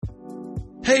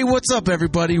Hey, what's up,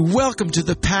 everybody? Welcome to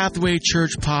the Pathway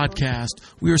Church podcast.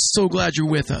 We are so glad you're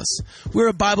with us. We're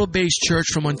a Bible-based church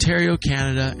from Ontario,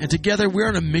 Canada, and together we're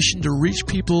on a mission to reach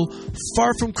people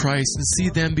far from Christ and see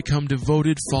them become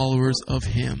devoted followers of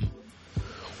Him.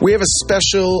 We have a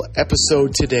special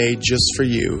episode today just for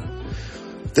you.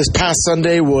 This past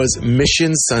Sunday was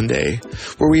Mission Sunday,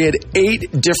 where we had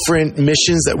 8 different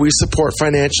missions that we support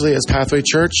financially as Pathway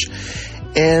Church.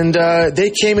 And they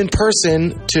came in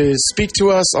person to speak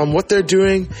to us on what they're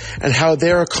doing and how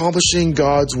they're accomplishing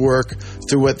God's work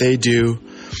through what they do.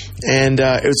 And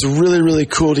it was really, really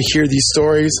cool to hear these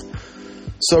stories.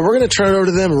 So we're going to turn it over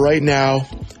to them right now.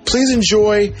 Please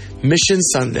enjoy Mission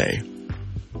Sunday.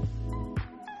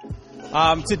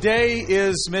 Today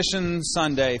is Mission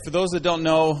Sunday. For those that don't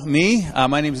know me,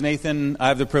 my name is Nathan. I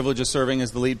have the privilege of serving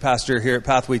as the lead pastor here at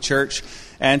Pathway Church.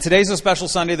 And today's a special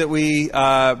Sunday that we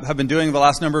have been doing the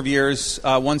last number of years,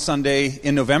 one Sunday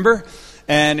in November.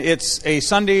 And it's a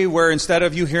Sunday where instead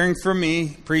of you hearing from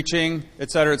me, preaching,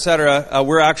 et cetera,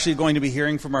 we're actually going to be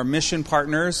hearing from our mission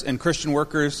partners and Christian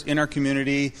workers in our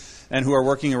community and who are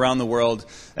working around the world.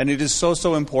 And it is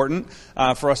so important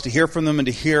for us to hear from them and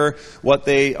to hear what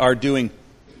they are doing.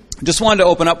 Just wanted to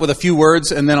open up with a few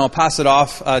words, and then I'll pass it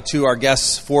off to our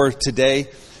guests for today.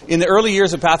 In the early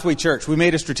years of Pathway Church, we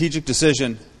made a strategic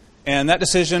decision. And that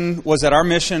decision was that our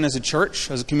mission as a church,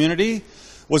 as a community,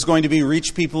 was going to be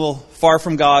reach people far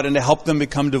from God and to help them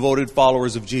become devoted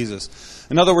followers of Jesus.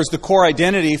 In other words, the core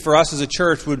identity for us as a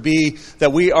church would be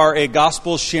that we are a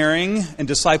gospel-sharing and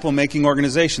disciple-making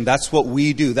organization. That's what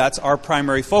we do. That's our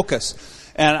primary focus.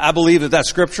 And I believe that that's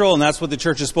scriptural and that's what the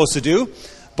church is supposed to do.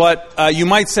 But you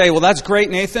might say, well, that's great,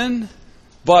 Nathan,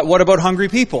 but what about hungry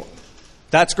people?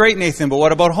 That's great, Nathan, but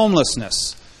what about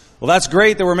homelessness? Well, that's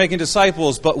great that we're making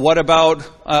disciples, but what about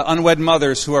unwed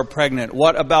mothers who are pregnant?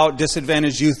 What about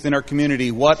disadvantaged youth in our community?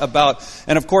 What about,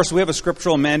 and of course, we have a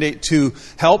scriptural mandate to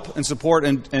help and support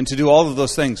and to do all of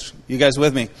those things. You guys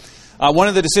with me? One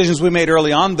of the decisions we made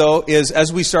early on, though, is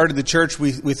as we started the church,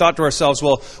 we thought to ourselves,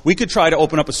 well, we could try to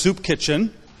open up a soup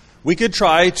kitchen. We could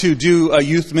try to do a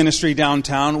youth ministry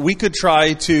downtown. We could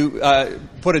try to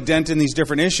put a dent in these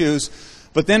different issues.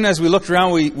 But then as we looked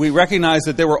around, we recognized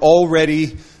that there were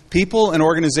already people and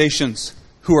organizations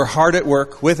who are hard at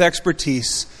work with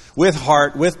expertise, with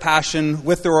heart, with passion,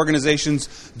 with their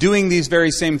organizations, doing these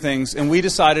very same things. And we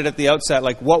decided at the outset,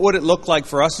 what would it look like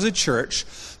for us as a church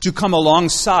to come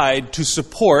alongside to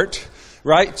support,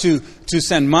 right? To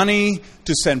send money,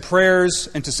 to send prayers,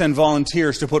 and to send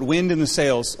volunteers to put wind in the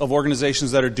sails of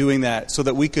organizations that are doing that so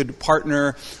that we could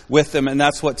partner with them. And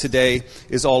that's what today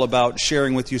is all about,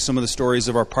 sharing with you some of the stories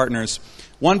of our partners.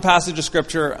 One passage of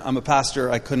scripture, I'm a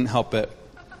pastor, I couldn't help it.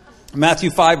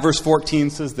 Matthew 5 verse 14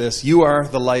 says this, "You are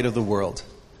the light of the world.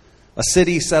 A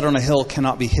city set on a hill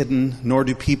cannot be hidden, nor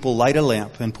do people light a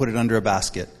lamp and put it under a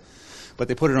basket, but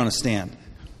they put it on a stand.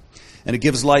 And it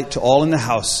gives light to all in the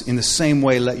house. In the same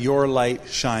way, let your light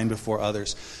shine before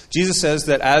others." Jesus says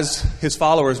that as His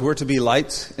followers, we're to be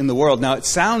lights in the world. Now, it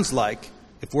sounds like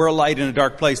if we're a light in a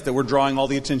dark place, that we're drawing all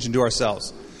the attention to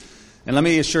ourselves. And let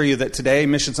me assure you that today,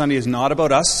 Mission Sunday is not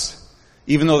about us.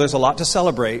 Even though there's a lot to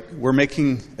celebrate, we're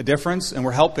making a difference and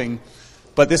we're helping.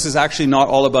 But this is actually not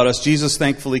all about us. Jesus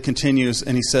thankfully continues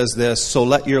and He says this, "So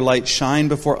let your light shine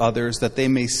before others, that they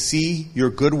may see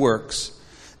your good works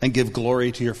and give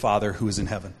glory to your Father who is in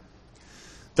heaven."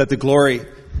 That the glory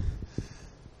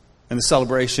and the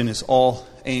celebration is all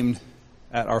aimed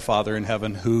at our Father in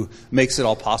heaven who makes it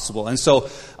all possible. And so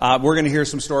we're going to hear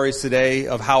some stories today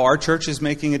of how our church is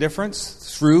making a difference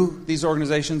through these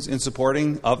organizations in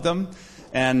supporting of them.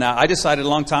 And I decided a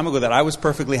long time ago that I was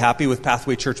perfectly happy with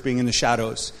Pathway Church being in the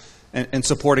shadows and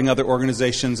supporting other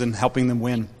organizations and helping them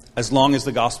win, as long as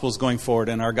the gospel is going forward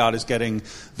and our God is getting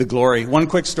the glory. One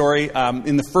quick story.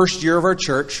 In the first year of our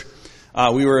church,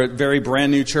 we were a very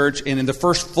brand new church, and in the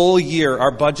first full year,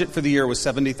 our budget for the year was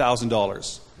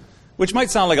 $70,000, which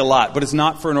might sound like a lot, but it's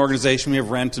not for an organization. We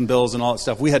have rent and bills and all that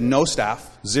stuff. We had no staff,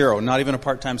 zero, not even a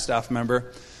part-time staff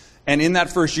member. And in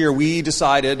that first year, we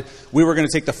decided we were going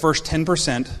to take the first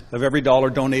 10% of every dollar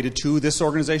donated to this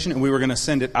organization, and we were going to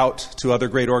send it out to other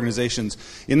great organizations.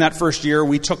 In that first year,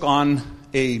 we took on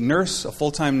a nurse, a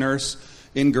full-time nurse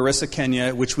in Garissa,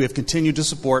 Kenya, which we have continued to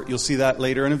support. You'll see that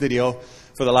later in a video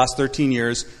for the last 13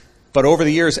 years. But over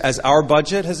the years, as our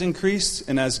budget has increased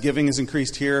and as giving has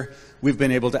increased here, we've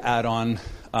been able to add on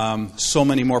so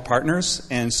many more partners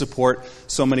and support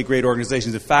so many great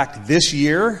organizations. In fact, this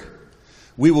year,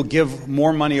 we will give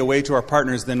more money away to our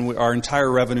partners than our entire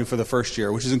revenue for the first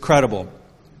year, which is incredible.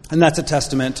 And that's a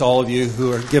testament to all of you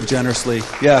who give generously.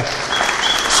 Yeah.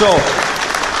 So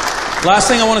Last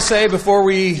thing I want to say before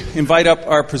we invite up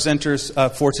our presenters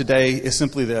for today is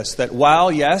simply this, that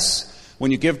while, yes,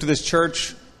 when you give to this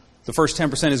church, the first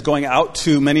 10% is going out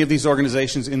to many of these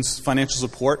organizations in financial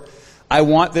support, I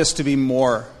want this to be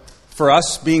more. For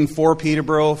us being for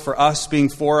Peterborough, for us being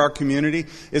for our community,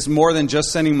 is more than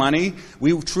just sending money.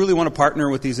 We truly want to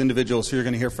partner with these individuals who you're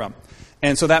going to hear from.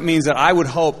 And so that means that I would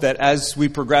hope that as we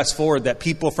progress forward, that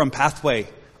people from Pathway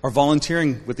are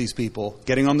volunteering with these people,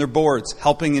 getting on their boards,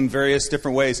 helping in various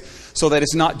different ways, so that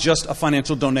it's not just a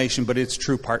financial donation, but it's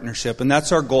true partnership. And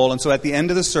that's our goal. And so at the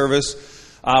end of the service,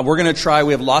 we're going to try.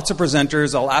 We have lots of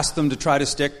presenters. I'll ask them to try to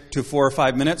stick to 4 or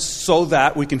 5 minutes so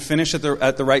that we can finish at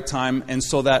the right time, and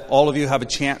so that all of you have a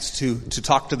chance to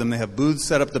talk to them. They have booths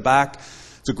set up the back.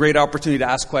 It's a great opportunity to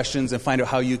ask questions and find out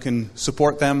how you can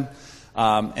support them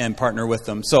and partner with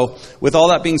them. So with all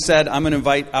that being said, I'm going to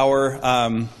invite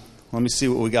our... let me see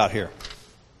what we got here.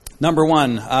 Number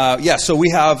one, so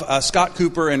we have Scott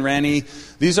Cooper and Ranny.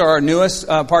 These are our newest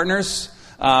partners.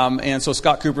 And so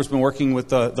Scott Cooper's been working with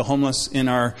the homeless in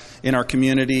our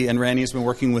community, and Randy's been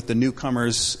working with the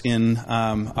newcomers in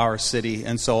our city.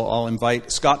 And so I'll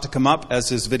invite Scott to come up as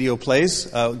his video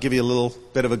plays. I'll give you a little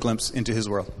bit of a glimpse into his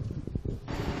world.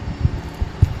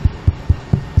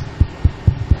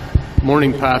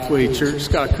 Morning, Pathway Church.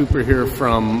 Scott Cooper here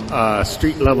from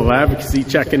Street Level Advocacy,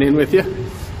 checking in with you.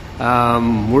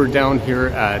 We're down here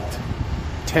at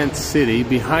Tent City.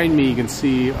 Behind me you can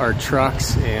see our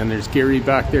trucks, and there's Gary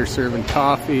back there serving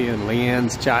coffee, and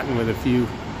Leanne's chatting with a few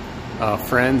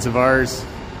friends of ours.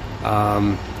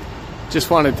 Just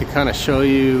wanted to kind of show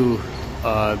you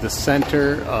the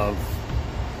center of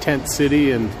Tent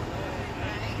City and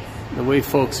the way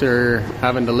folks are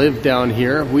having to live down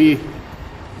here. We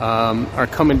are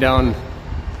coming down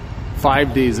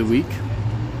 5 days a week,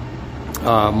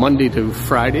 Monday to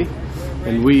Friday,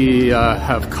 and we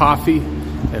have coffee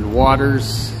and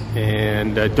waters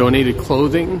and donated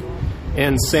clothing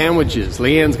and sandwiches.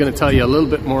 Leanne's going to tell you a little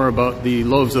bit more about the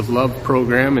Loaves of Love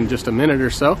program in just a minute or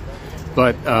so,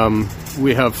 but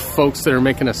we have folks that are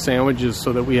making us sandwiches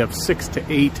so that we have 6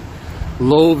 to 8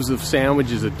 loaves of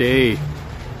sandwiches a day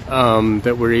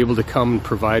that we're able to come and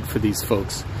provide for these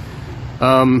folks.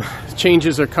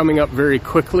 Changes are coming up very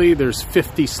quickly. There's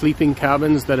 50 sleeping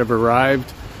cabins that have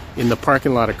arrived in the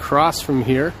parking lot across from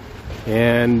here.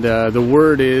 And the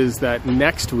word is that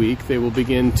next week they will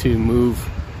begin to move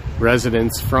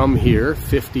residents from here,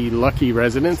 50 lucky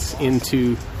residents,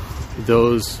 into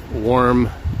those warm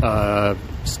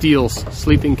steel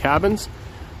sleeping cabins.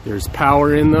 There's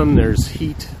power in them, there's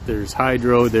heat, there's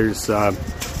hydro, there's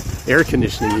air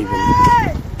conditioning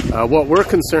even. What we're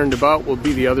concerned about will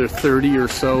be the other 30 or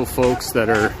so folks that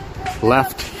are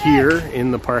left here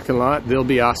in the parking lot. They'll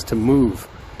be asked to move.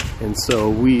 And so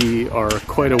we are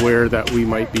quite aware that we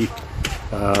might be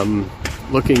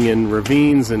looking in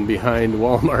ravines and behind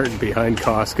Walmart and behind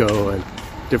Costco and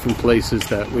different places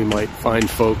that we might find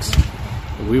folks.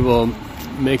 We will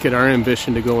make it our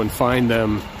ambition to go and find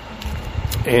them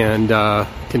and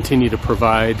continue to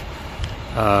provide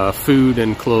food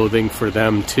and clothing for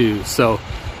them too. So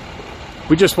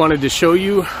we just wanted to show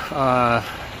you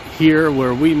here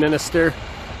where we minister.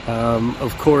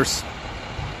 Of course,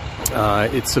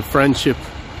 it's a friendship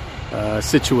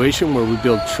situation where we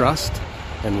build trust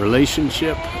and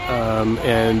relationship.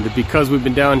 And because we've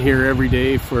been down here every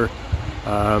day for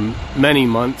many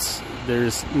months,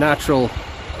 there's natural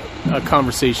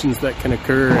conversations that can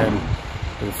occur,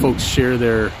 and folks share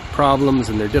their problems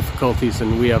and their difficulties,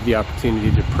 and we have the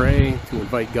opportunity to pray, to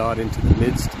invite God into the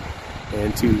midst,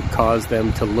 and to cause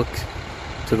them to look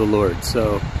to the Lord.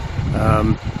 So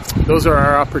those are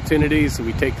our opportunities.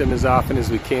 We take them as often as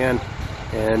we can,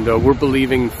 and we're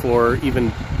believing for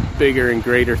even bigger and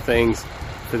greater things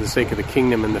for the sake of the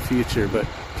kingdom in the future. But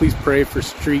please pray for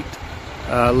Street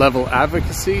Level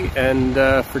Advocacy and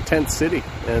for Tent City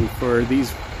and for these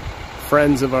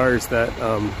friends of ours that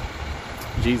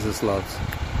Jesus loves.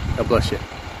 God bless you.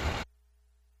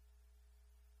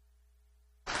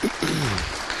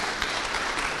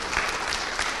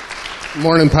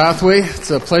 Morning, Pathway.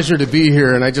 It's a pleasure to be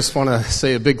here, and I just want to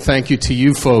say a big thank you to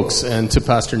you folks and to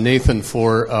Pastor Nathan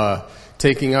for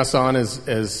taking us on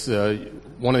as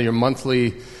one of your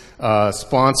monthly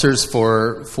sponsors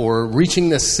for reaching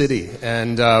this city.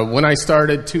 And when I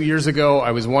started 2 years ago,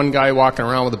 I was one guy walking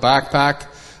around with a backpack.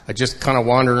 I just kind of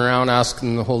wandered around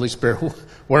asking the Holy Spirit,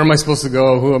 where am I supposed to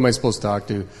go? Who am I supposed to talk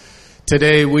to?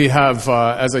 Today we have,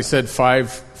 as I said,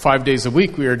 five days a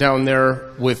week. We are down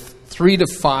there with 3 to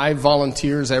 5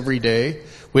 volunteers every day.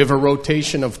 We have a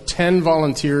rotation of 10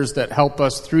 volunteers that help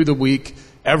us through the week,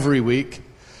 every week.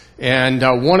 And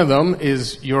one of them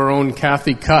is your own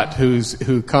Kathy Cutt,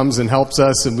 who comes and helps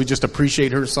us, and we just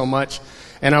appreciate her so much.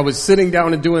 And I was sitting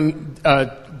down and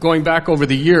going back over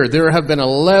the year, there have been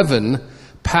 11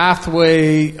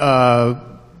 Pathway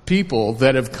people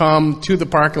that have come to the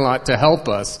parking lot to help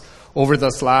us over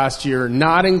this last year,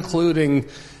 not including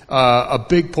a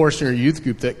big portion of our youth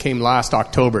group that came last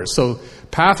October. So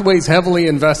Pathway's heavily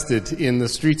invested in the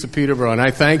streets of Peterborough, and I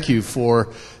thank you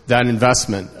for that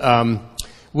investment.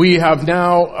 We have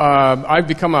now, I've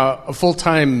become a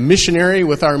full-time missionary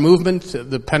with our movement,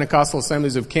 the Pentecostal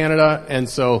Assemblies of Canada, and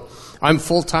so I'm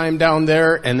full-time down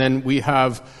there, and then we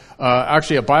have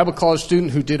actually a Bible college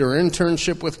student who did her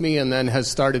internship with me and then has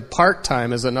started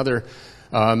part-time as another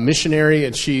missionary,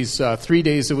 and she's 3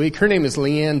 days a week. Her name is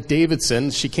Leanne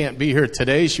Davidson. She can't be here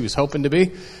today. She was hoping to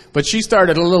be. But she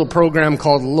started a little program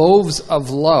called Loaves of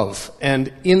Love.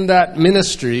 And in that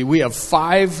ministry, we have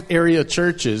 5 area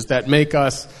churches that make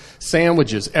us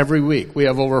sandwiches every week. We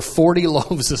have over 40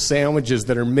 loaves of sandwiches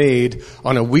that are made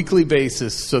on a weekly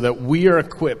basis so that we are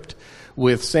equipped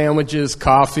with sandwiches,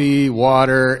 coffee,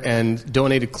 water, and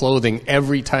donated clothing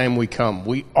every time we come.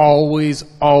 We always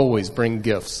bring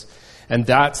gifts. And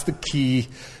that's the key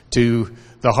to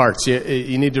the hearts.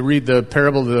 You need to read the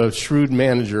parable of the shrewd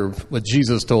manager, what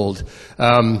Jesus told.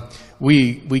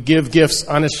 We give gifts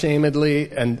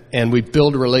unashamedly, and we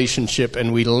build a relationship,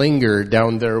 and we linger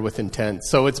down there with intent.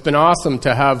 So it's been awesome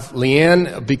to have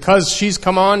Leanne. Because she's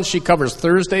come on, she covers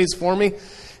Thursdays for me.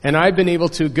 And I've been able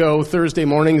to go Thursday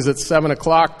mornings at 7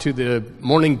 o'clock to the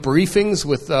morning briefings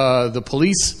with the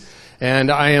police.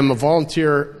 And I am a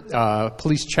volunteer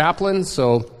police chaplain,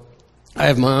 so I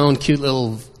have my own cute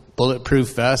little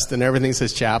bulletproof vest, and everything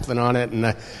says chaplain on it.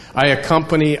 And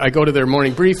I go to their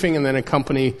morning briefing and then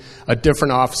accompany a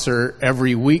different officer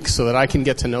every week so that I can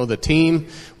get to know the team.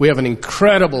 We have an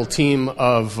incredible team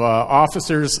of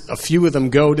officers. A few of them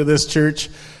go to this church.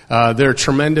 They're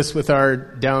tremendous with our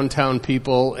downtown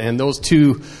people, and those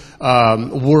two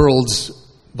worlds,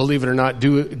 believe it or not,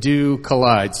 do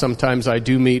collide. Sometimes I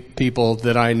do meet people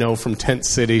that I know from Tent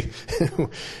City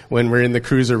when we're in the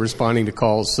cruiser responding to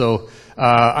calls. So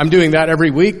I'm doing that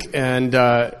every week and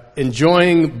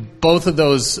enjoying both of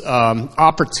those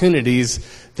opportunities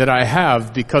that I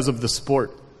have because of the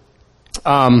sport.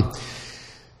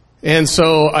 And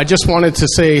so I just wanted to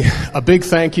say a big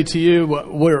thank you to you.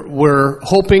 We're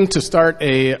hoping to start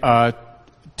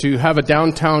to have a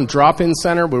downtown drop-in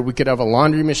center where we could have a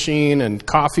laundry machine and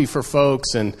coffee for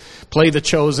folks and play The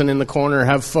Chosen in the corner,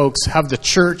 have the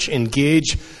church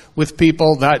engage with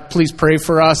people. Please pray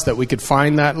for us that we could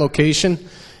find that location,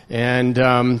 and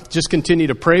just continue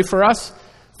to pray for us.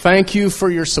 Thank you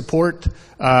for your support.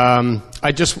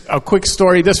 A quick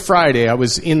story. This Friday, I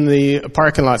was in the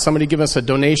parking lot. Somebody gave us a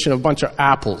donation of a bunch of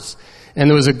apples. And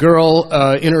there was a girl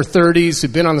in her 30s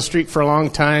who'd been on the street for a long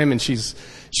time, and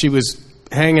she was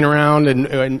hanging around,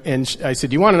 and I said,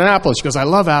 "Do you want an apple?" She goes, "I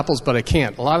love apples, but I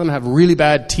can't. A lot of them have really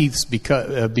bad teeth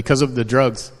because of the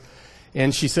drugs."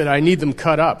 And she said, "I need them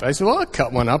cut up." I said, "Well, I'll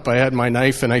cut one up." I had my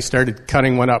knife, and I started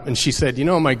cutting one up. And she said,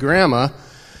 "My grandma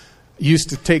used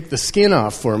to take the skin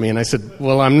off for me." And I said,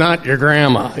 "Well, I'm not your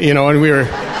grandma," and we were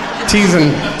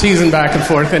teasing back and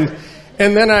forth. And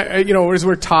then as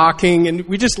we're talking, and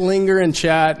we just linger and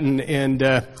chat,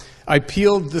 and I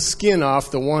peeled the skin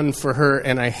off the one for her,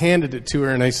 and I handed it to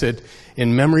her, and I said,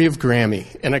 "In memory of Grammy."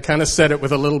 And I kind of said it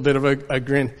with a little bit of a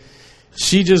grin.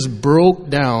 She just broke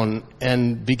down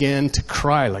and began to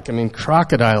cry,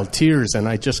 crocodile tears, and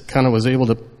I just kind of was able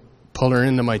to pull her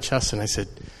into my chest, and I said,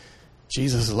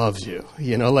 "Jesus loves you."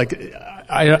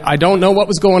 I don't know what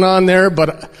was going on there,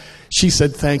 but she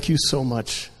said, "Thank you so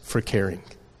much for caring,"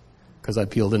 because I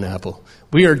peeled an apple.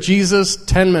 We are Jesus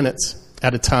 10 minutes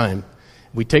at a time.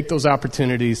 We take those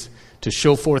opportunities to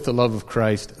show forth the love of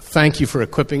Christ. Thank you for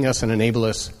equipping us and enable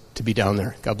us to be down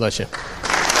there. God bless you.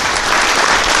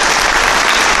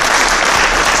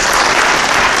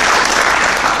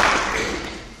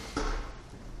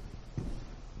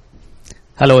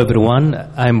 Hello everyone,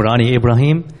 I'm Rani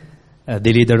Ibrahim,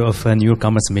 the leader of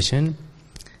Newcomers Mission.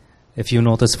 If you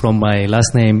notice from my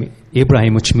last name,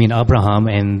 Ibrahim, which means Abraham,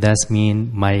 and that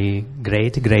means my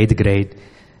great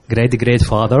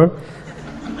father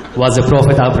was the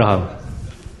prophet Abraham.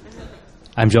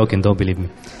 I'm joking, don't believe me.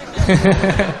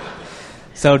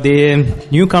 So the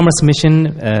Newcomers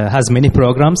Mission has many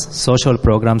programs, social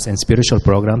programs and spiritual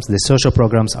programs. The social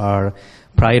programs are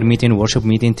prayer meeting, worship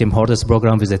meeting, Tim Hortons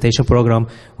program, visitation program,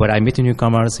 where I meet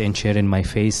newcomers and share in my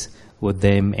faith with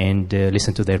them and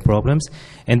listen to their problems.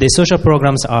 And the social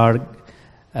programs are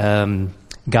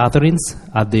gatherings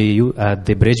at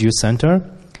the Bridge Youth Center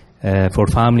for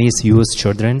families, youth,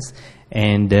 children.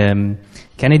 and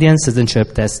Canadian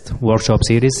citizenship test workshop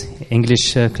series,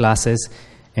 English classes,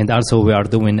 and also we are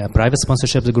doing a private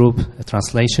sponsorship group,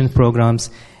 translation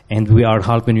programs, and we are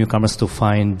helping newcomers to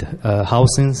find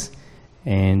housings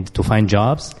and to find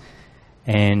jobs.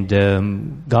 And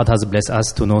God has blessed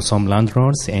us to know some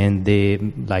landlords, and they,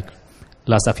 like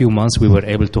last a few months, we were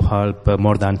able to help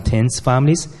more than 10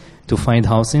 families to find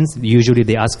housings. Usually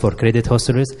they ask for credit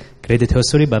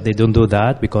history, but they don't do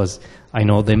that because I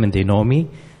know them and they know me.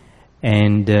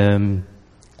 And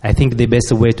I think the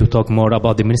best way to talk more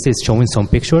about the ministry is showing some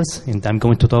pictures, and I'm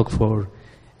going to talk for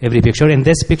every picture. In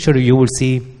this picture, you will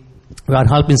see we are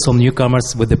helping some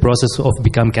newcomers with the process of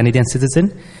becoming Canadian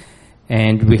citizen,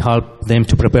 and we help them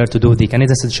to prepare to do the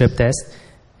Canadian citizenship test,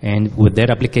 and with their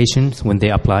applications when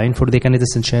they are applying for the Canadian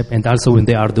citizenship, and also when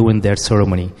they are doing their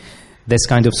ceremony. This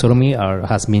kind of ceremony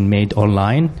has been made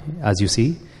online, as you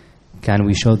see. Can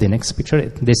we show the next picture?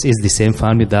 This is the same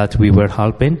family that we were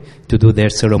helping to do their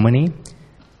ceremony.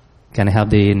 Can I have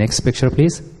the next picture,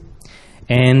 please?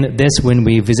 And this, when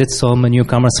we visit some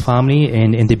newcomers' family,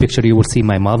 and in the picture you will see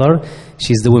my mother.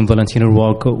 She's doing volunteer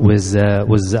work with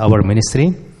our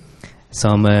ministry.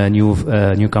 Some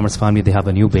newcomers' family, they have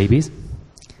a new babies.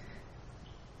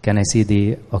 Can I see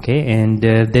the, okay, and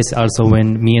this also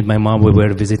when me and my mom, we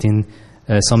were visiting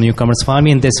some newcomers'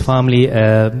 family. In this family,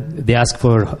 they asked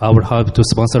for our help to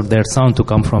sponsor their son to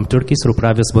come from Turkey through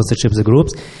private sponsorships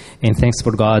groups. And thanks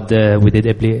for God, we did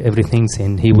everything,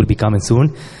 and he will be coming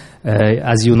soon.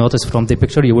 As you notice from the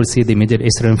picture, you will see the Middle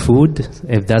Eastern food.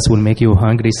 If that will make you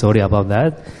hungry, sorry about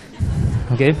that.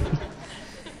 Okay.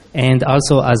 And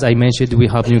also, as I mentioned, we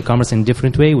help newcomers in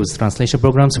different ways with translation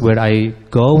programs where I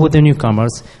go with the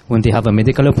newcomers when they have a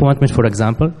medical appointment, for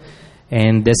example.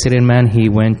 And the Syrian man, he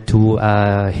went to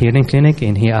a hearing clinic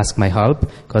and he asked my help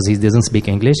because he doesn't speak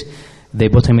English. They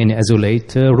put him in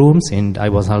isolate rooms and I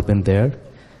was helping there.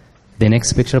 The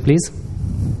next picture, please.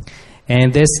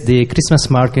 And this, the Christmas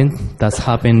market that's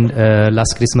happened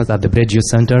last Christmas at the Bridge Youth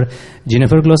Center.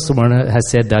 Jennifer Glossman has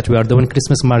said that we are doing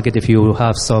Christmas market if you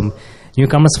have some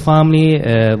newcomers family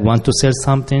want to sell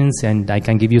something, and I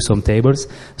can give you some tables.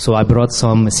 So I brought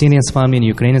some Syrian family and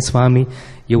Ukrainian family.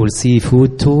 You will see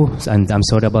food too, and I'm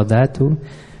sorry about that too.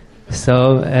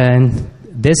 So, and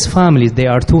this family, they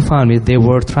are two families. They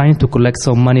were trying to collect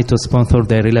some money to sponsor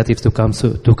their relatives to come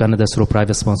to Canada through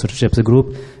private sponsorships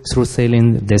group, through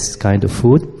selling this kind of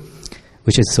food,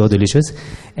 which is so delicious.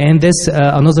 And there's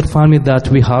another family that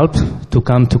we help to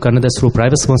come to Canada through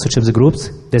private sponsorships groups.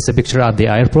 There's a picture at the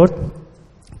airport.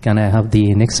 Can I have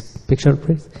the next picture,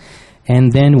 please?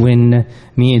 And then when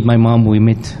me and my mom, we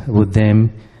met with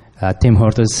them at Tim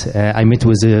Hortons. I met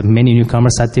with many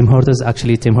newcomers at Tim Hortons.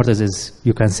 Actually, Tim Hortons is,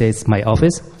 you can say, it's my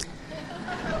office.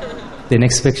 The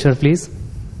next picture, please.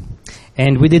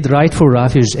 And we did Right for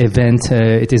Refuge event.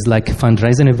 It is like a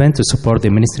fundraising event to support the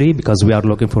ministry because we are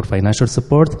looking for financial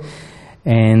support.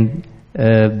 And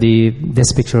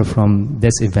this picture from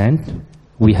this event,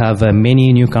 we have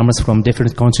many newcomers from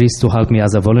different countries to help me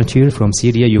as a volunteer from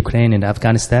Syria, Ukraine, and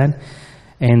Afghanistan.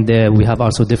 And we have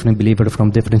also different believers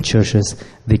from different churches.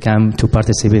 They come to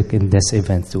participate in this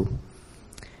event too.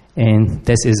 And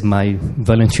this is my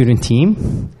volunteering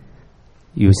team.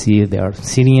 You see there are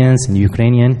Syrians and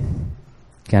Ukrainian.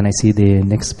 Can I see the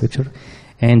next picture?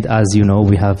 And as you know,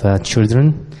 we have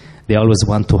children. They always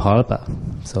want to help.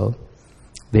 So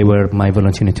they were my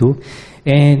volunteering too.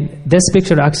 And this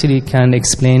picture actually can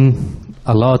explain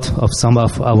a lot of some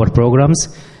of our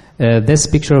programs. This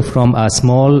picture from a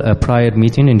small prior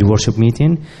meeting in the worship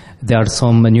meeting. There are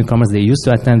some newcomers, they used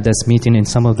to attend this meeting, and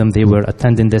some of them, they were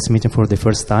attending this meeting for the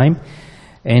first time.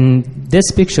 In this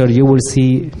picture, you will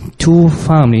see two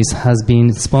families has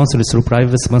been sponsored through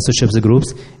private sponsorships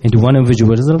groups, and one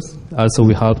individual also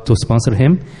we helped to sponsor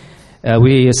him.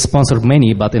 We sponsored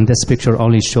many, but in this picture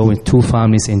only showing two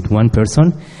families and one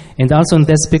person. And also in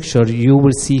this picture, you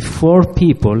will see 4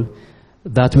 people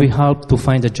that we helped to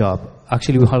find a job.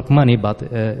 Actually, we help many, but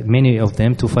many of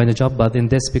them to find a job. But in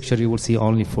this picture, you will see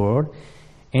only 4.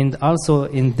 And also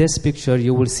in this picture,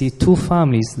 you will see 2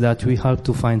 families that we help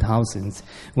to find housings.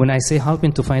 When I say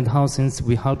helping to find housings,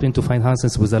 we helping to find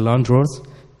housings with the landlords.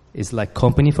 It's like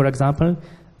company, for example.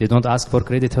 They don't ask for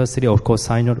credit history or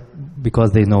co-signer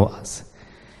because they know us.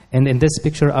 And in this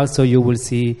picture also, you will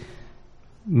see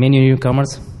many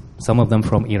newcomers, some of them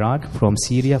from Iraq, from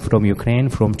Syria, from Ukraine,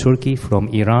 from Turkey, from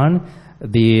Iran.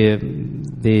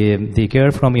 The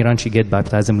girl from Iran, she get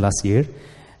baptized last year,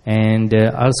 and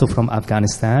also from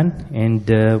Afghanistan,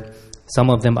 and some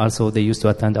of them also, they used to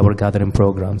attend our gathering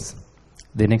programs.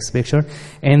 The next picture.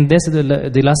 And this is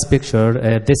the last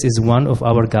picture. This is one of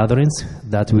our gatherings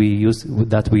that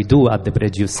we do at the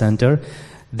Bridge Youth Center.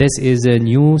 This is a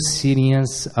new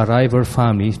Syrians arrival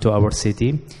family to our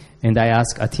city. And I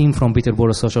asked a team from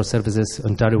Peterborough Social Services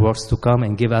Ontario Works to come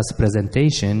and give us a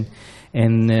presentation.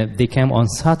 And they came on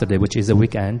Saturday, which is a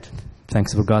weekend.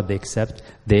 Thanks for God,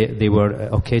 they were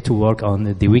okay to work on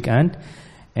the weekend.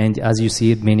 And as you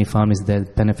see, many families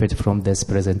that benefit from this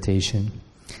presentation.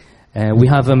 We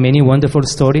have many wonderful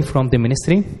stories from the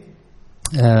ministry.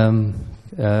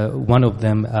 One of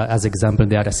them, as example,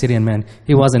 they are a Syrian man.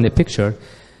 He was in the picture.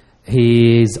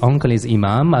 His uncle is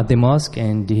imam at the mosque,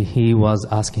 and he was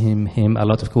asking him a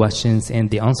lot of questions, and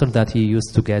the answer that he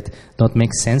used to get don't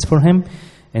make sense for him,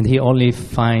 and he only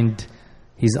find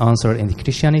his answer in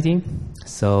Christianity.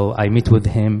 So I meet with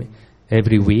him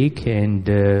every week, and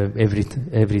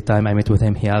every time I meet with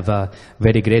him, he have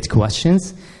very great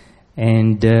questions.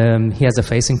 And he has a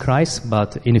faith in Christ,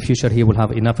 but in the future he will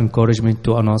have enough encouragement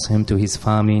to announce him to his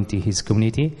family and to his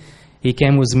community. He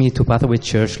came with me to Pathway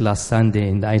Church last Sunday,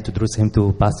 and I introduced him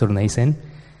to Pastor Nathan.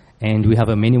 And we have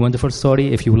a many wonderful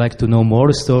story. If you would like to know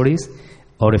more stories,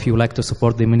 or if you would like to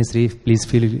support the ministry, please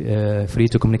feel free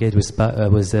to communicate with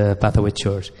Pathway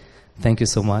Church. Thank you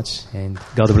so much, and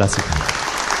God bless you.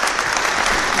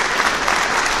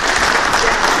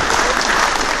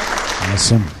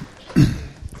 Awesome.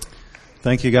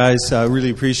 Thank you, guys. I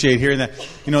really appreciate hearing that.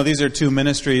 You know, these are two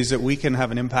ministries that we can have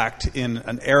an impact in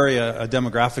an area, a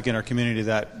demographic in our community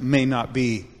that may not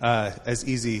be as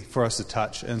easy for us to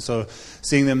touch. And so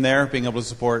seeing them there, being able to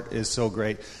support is so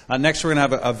great. Next, we're going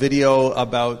to have a video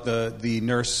about the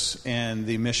nurse and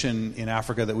the mission in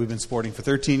Africa that we've been supporting for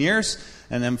 13 years.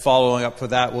 And then following up for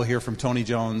that, we'll hear from Tony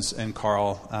Jones and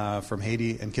Carl from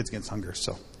Haiti and Kids Against Hunger.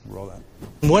 So roll that.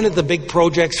 One of the big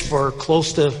projects for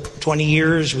close to 20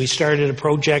 years, we started a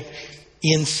project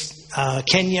in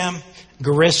Kenya,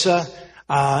 Garissa,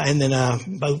 and then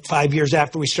about 5 years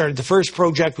after we started the first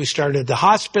project, we started the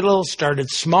hospital, started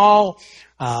small,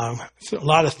 a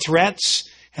lot of threats,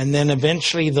 and then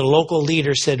eventually the local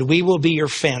leader said, we will be your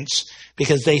fence,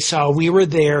 because they saw we were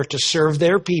there to serve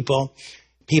their people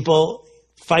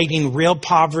fighting real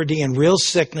poverty and real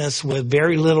sickness with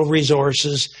very little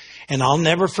resources. And I'll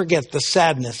never forget the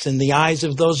sadness in the eyes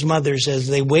of those mothers as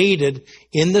they waited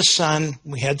in the sun.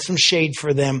 We had some shade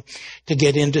for them to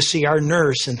get in to see our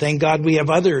nurse. And thank God we have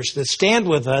others that stand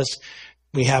with us.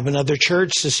 We have another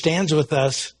church that stands with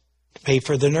us to pay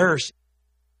for the nurse.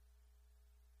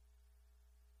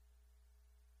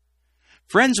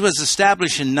 Friends was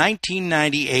established in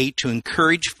 1998 to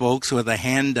encourage folks with a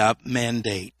hand-up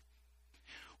mandate.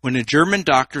 When a German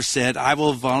doctor said, I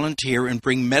will volunteer and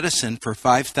bring medicine for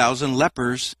 5,000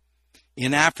 lepers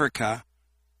in Africa,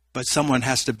 but someone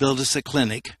has to build us a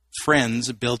clinic,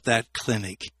 Friends built that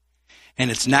clinic. And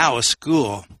it's now a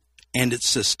school, and it's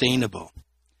sustainable.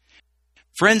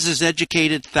 Friends has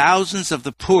educated thousands of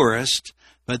the poorest,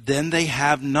 but then they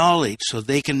have knowledge so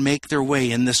they can make their way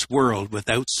in this world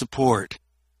without support.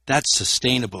 That's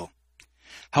sustainable.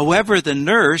 However, the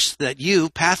nurse that you,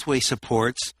 Pathway,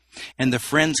 supports and the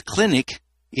Friends Clinic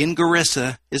in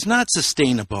Garissa is not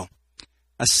sustainable.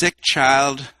 A sick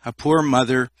child, a poor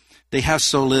mother, they have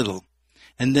so little.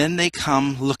 And then they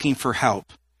come looking for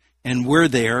help. And we're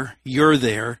there, you're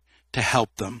there, to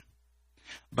help them.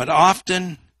 But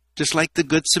often, just like the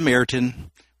Good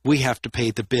Samaritan, we have to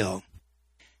pay the bill.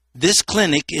 This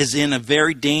clinic is in a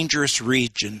very dangerous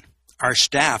region. Our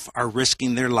staff are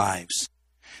risking their lives.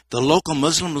 The local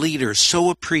Muslim leaders so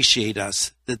appreciate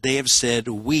us that they have said,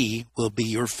 we will be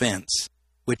your fence,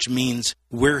 which means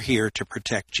we're here to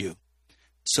protect you.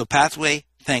 So Pathway,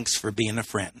 thanks for being a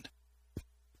friend.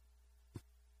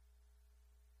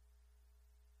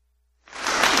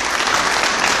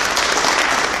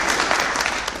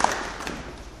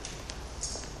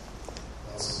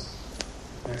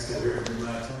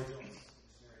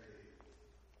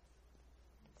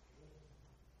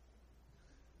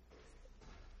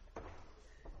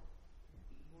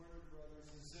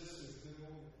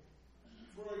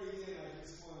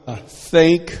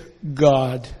 Thank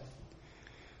God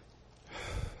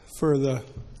for the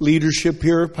leadership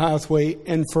here at Pathway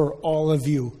and for all of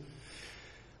you.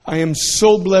 I am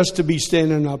so blessed to be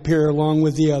standing up here along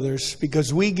with the others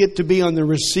because we get to be on the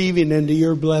receiving end of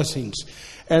your blessings.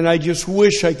 And I just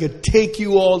wish I could take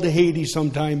you all to Haiti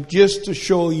sometime just to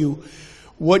show you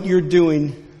what you're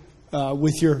doing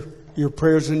with your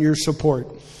prayers and your support.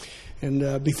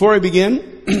 And before I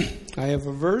begin, I have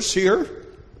a verse here.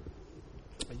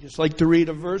 I'd just like to read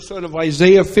a verse out of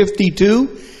Isaiah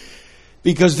 52.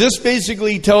 Because this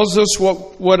basically tells us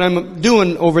what I'm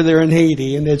doing over there in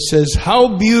Haiti. And it says,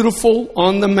 how beautiful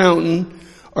on the mountain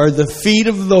are the feet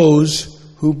of those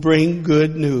who bring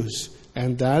good news.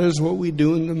 And that is what we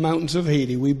do in the mountains of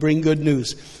Haiti. We bring good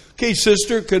news. Okay,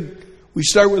 sister, could we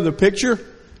start with a picture?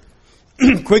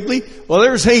 Quickly. Well,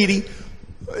 there's Haiti.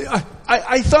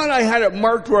 I thought I had it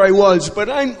marked where I was, but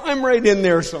I'm right in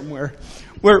there somewhere.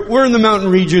 We're in the mountain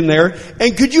region there.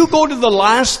 And could you go to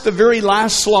the very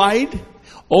last slide?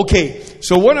 Okay,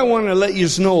 so what I want to let you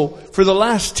know, for the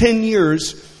last 10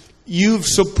 years, you've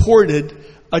supported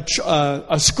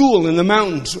a school in the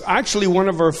mountains, actually one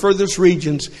of our furthest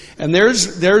regions. And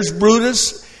there's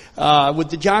Brutus with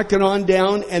the jacket on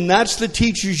down, and that's the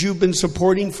teachers you've been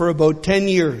supporting for about 10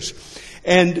 years.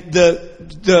 And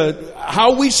the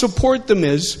how we support them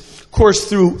is, of course,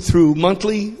 through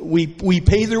monthly, we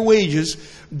pay their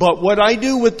wages. But what I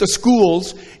do with the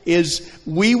schools is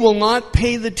we will not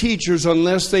pay the teachers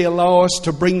unless they allow us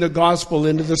to bring the gospel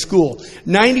into the school.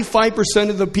 95%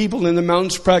 of the people in the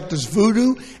mountains practice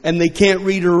voodoo, and they can't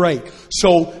read or write.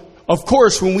 So, of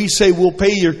course, when we say we'll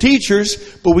pay your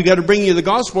teachers, but we got to bring you the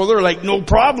gospel, they're like, no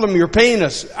problem, you're paying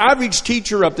us. Average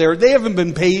teacher up there, they haven't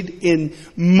been paid in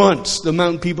months. The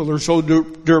mountain people are so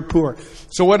dirt poor.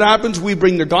 So what happens? We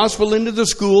bring the gospel into the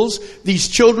schools. These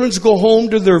children go home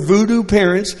to their voodoo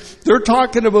parents. They're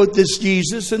talking about this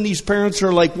Jesus, and these parents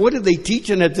are like, what are they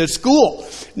teaching at this school?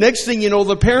 Next thing you know,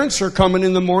 the parents are coming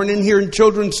in the morning hearing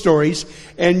children's stories,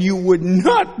 and you would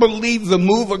not believe the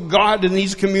move of God in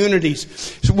these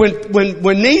communities. So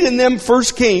when Nate and them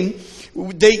first came,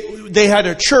 they had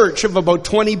a church of about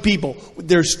 20 people.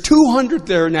 There's 200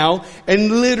 there now,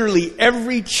 and literally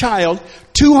every child,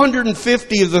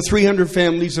 250 of the 300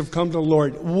 families have come to the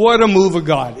Lord. What a move of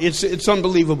God. It's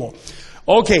unbelievable.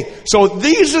 Okay, so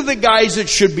these are the guys that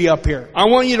should be up here. I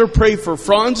want you to pray for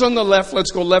Franz on the left.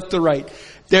 Let's go left to right.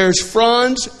 There's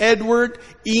Franz, Edward,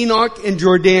 Enoch, and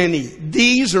Jordani.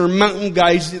 These are mountain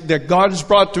guys that God has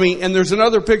brought to me. And there's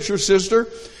another picture, sister.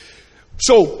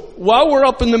 So, while we're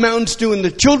up in the mountains doing the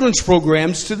children's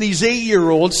programs to these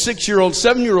 8-year-olds, 6-year-olds,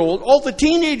 7-year-olds, all the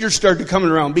teenagers started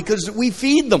coming around because we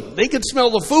feed them. They can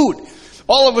smell the food.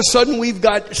 All of a sudden, we've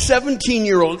got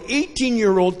 17-year-old,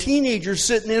 18-year-old teenagers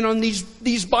sitting in on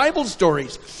these Bible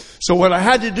stories. So what I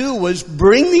had to do was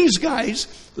bring these guys,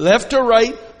 left to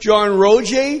right, John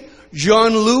Roger,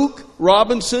 Jean-Luc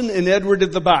Robinson, and Edward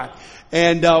at the back.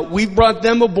 And we've brought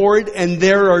them aboard, and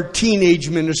they're our teenage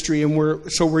ministry. And we're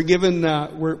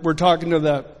talking to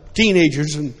the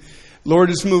teenagers, and Lord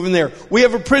is moving there. We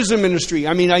have a prison ministry.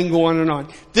 I mean, I can go on and on.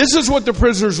 This is what the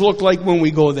prisoners look like when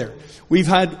we go there. We've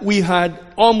had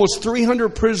almost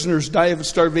 300 prisoners die of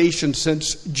starvation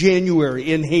since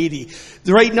January in Haiti.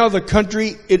 Right now, the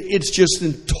country, it's just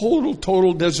in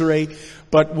total disarray.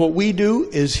 But what we do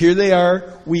is, here they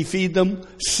are, we feed them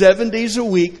 7 days a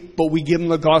week, but we give them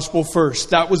the gospel first.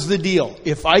 That was the deal.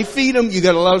 If I feed them, you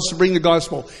got to allow us to bring the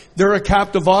gospel. They're a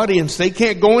captive audience. They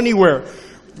can't go anywhere.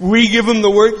 We give them the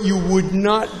word. You would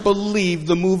not believe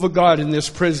the move of God in this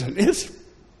prison. It's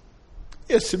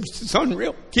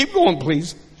unreal. Keep going,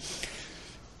 please.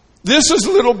 This is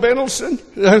little Benelson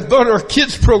about our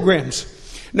kids' programs.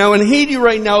 Now, in Haiti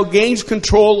right now, gangs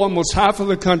control almost half of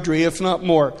the country, if not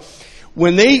more.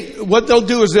 What they'll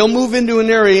do is they'll move into an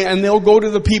area and they'll go to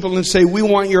the people and say, we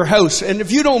want your house. And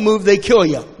if you don't move, they kill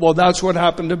you. Well, that's what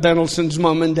happened to Benelson's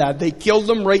mom and dad. They killed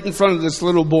them right in front of this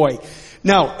little boy.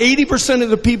 Now, 80% of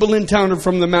the people in town are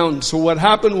from the mountains. So what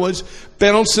happened was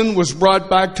Benelson was brought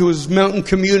back to his mountain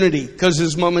community because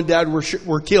his mom and dad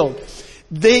were killed.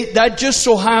 That just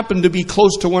so happened to be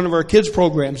close to one of our kids'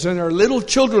 programs. And our little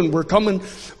children were coming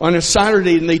on a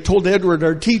Saturday, and they told Edward,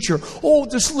 our teacher, oh,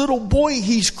 this little boy,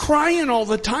 he's crying all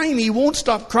the time. He won't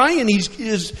stop crying.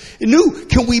 He's new.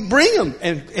 Can we bring him?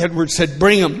 And Edward said,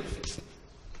 bring him.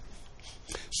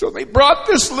 So they brought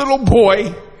this little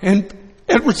boy, and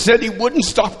Edward said he wouldn't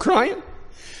stop crying.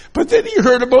 But then he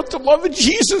heard about the love of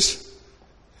Jesus.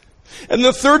 And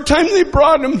the third time they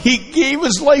brought him, he gave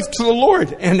his life to the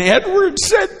Lord. And Edward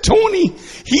said, Tony,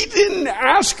 he didn't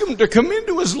ask him to come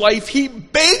into his life. He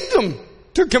begged him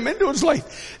to come into his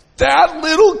life. That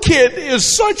little kid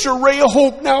is such a ray of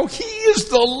hope now. He is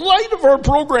the light of our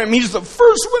program. He's the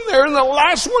first one there and the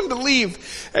last one to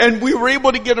leave. And we were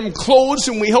able to get him clothes,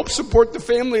 and we helped support the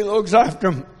family that looks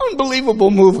after him. Unbelievable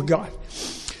move of God.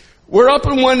 We're up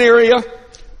in one area.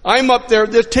 I'm up there.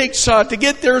 That takes to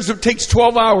get there, it takes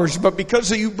 12 hours. But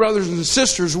because of you brothers and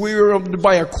sisters, we were able to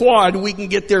buy a quad. We can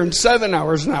get there in 7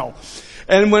 hours now.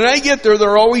 And when I get there,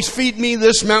 they're always feeding me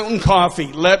this mountain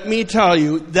coffee. Let me tell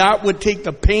you, that would take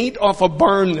the paint off a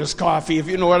barn, this coffee, if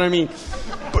you know what I mean.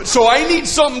 So I need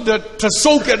something to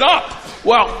soak it up.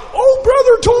 Well,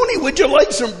 Brother Tony, would you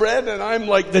like some bread? And I'm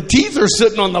like, the teeth are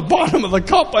sitting on the bottom of the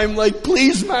cup. I'm like,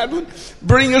 please, Madeline,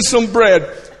 bring us some bread.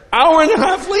 Hour and a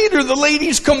half later, the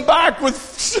ladies come back with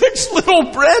 6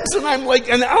 little breads. And I'm like,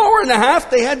 an hour and a half,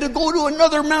 they had to go to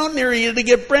another mountain area to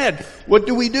get bread. What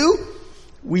do?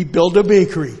 We build a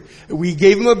bakery. We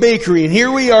gave them a bakery. And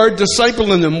here we are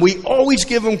discipling them. We always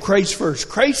give them Christ first.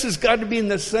 Christ has got to be in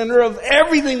the center of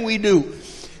everything we do.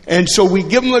 And so we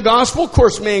give them the gospel. Of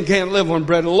course, man can't live on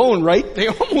bread alone, right? They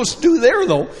almost do there,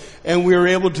 though. And we were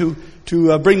able to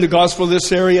bring the gospel to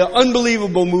this area.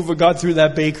 Unbelievable move of God through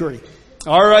that bakery.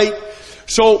 All right.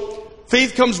 So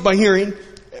faith comes by hearing.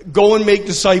 Go and make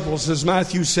disciples, as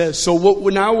Matthew says. So what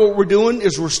we're doing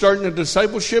is we're starting a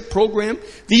discipleship program.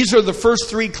 These are the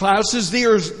first 3 classes.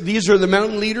 These are the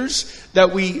mountain leaders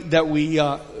that we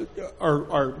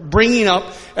are bringing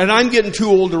up. And I'm getting too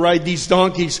old to ride these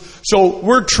donkeys. So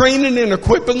we're training and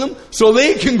equipping them so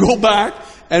they can go back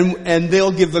and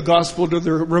they'll give the gospel to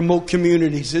their remote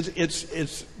communities.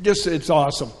 It's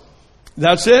awesome.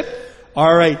 That's it.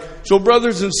 All right. So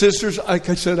brothers and sisters, like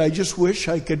I said, I just wish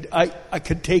I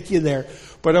could take you there.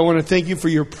 But I want to thank you for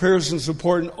your prayers and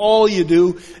support and all you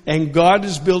do. And God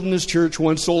is building this church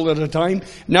one soul at a time.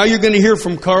 Now you're going to hear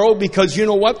from Carl, because you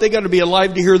know what? They got to be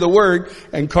alive to hear the word,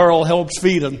 and Carl helps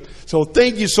feed them. So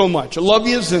thank you so much. I love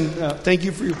yous, and thank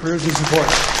you for your prayers and support.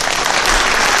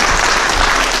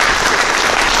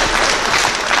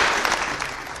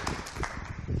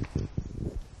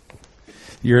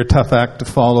 You're a tough act to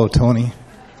follow, Tony.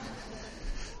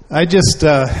 Our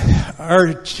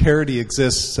charity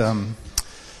exists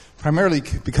primarily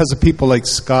because of people like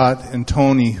Scott and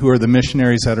Tony, who are the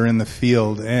missionaries that are in the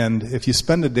field. And if you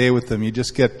spend a day with them, you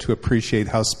just get to appreciate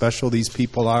how special these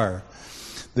people are.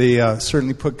 They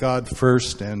certainly put God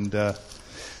first, and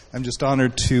I'm just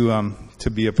honored to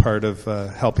be a part of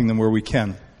helping them where we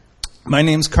can. My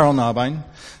name's Carl Nabine.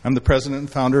 I'm the president and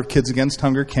founder of Kids Against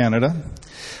Hunger Canada.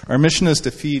 Our mission is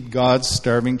to feed God's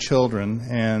starving children,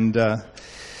 and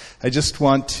I just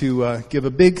want to give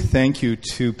a big thank you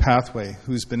to Pathway,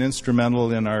 who's been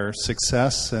instrumental in our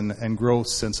success and growth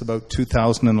since about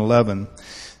 2011.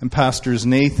 And Pastors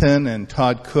Nathan and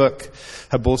Todd Cook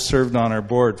have both served on our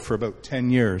board for about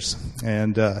 10 years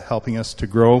and helping us to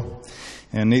grow.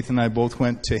 And Nathan and I both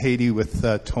went to Haiti with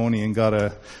Tony and got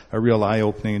a real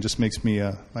eye-opening. It just makes me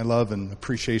my love and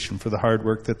appreciation for the hard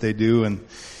work that they do. And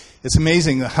it's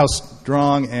amazing how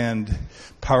strong and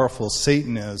powerful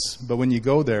Satan is. But when you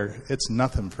go there, it's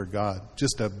nothing for God.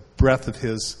 Just a breath of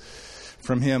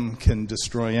from him can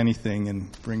destroy anything and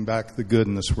bring back the good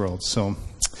in this world. So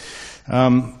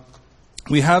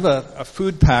we have a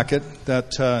food packet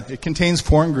that it contains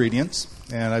 4 ingredients.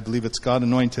 And I believe it's God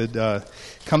anointed.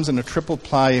 Comes in a triple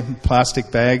ply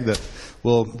plastic bag that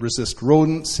will resist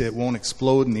rodents. It won't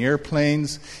explode in the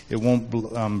airplanes. It won't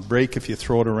break if you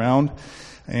throw it around.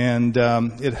 And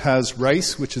it has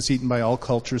rice, which is eaten by all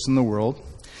cultures in the world.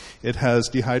 It has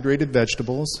dehydrated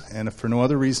vegetables, and if for no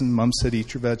other reason, Mom said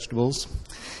eat your vegetables.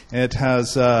 It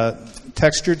has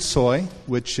textured soy,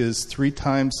 which is 3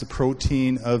 times the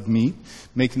protein of meat,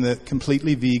 making it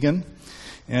completely vegan.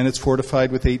 And it's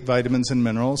fortified with 8 vitamins and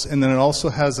minerals. And then it also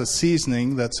has a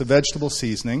seasoning that's a vegetable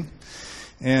seasoning.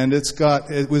 And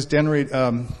it was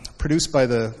produced by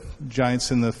the giants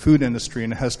in the food industry,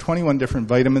 and it has 21 different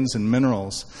vitamins and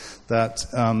minerals that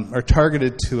are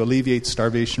targeted to alleviate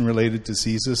starvation-related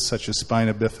diseases such as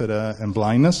spina bifida and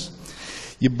blindness.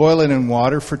 You boil it in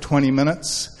water for 20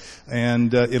 minutes,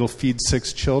 and it'll feed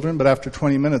 6 children. But after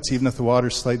 20 minutes, even if the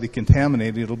water's slightly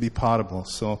contaminated, it'll be potable.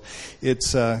 So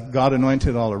it's God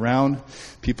anointed all around.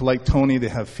 People like Tony, they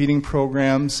have feeding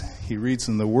programs. He reads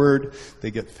them the Word.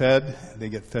 They get fed. They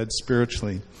get fed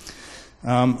spiritually.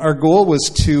 Our goal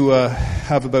was to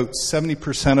have about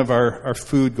 70% of our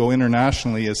food go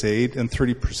internationally as aid and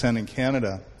 30% in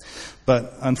Canada.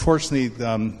 But unfortunately,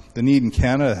 the need in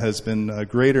Canada has been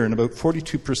greater, and about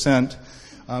 42%,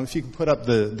 if you can put up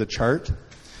the chart,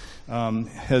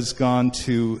 has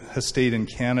stayed in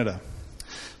Canada.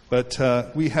 But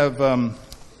we have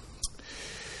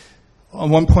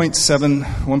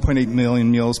 1.8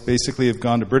 million meals basically have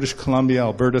gone to British Columbia,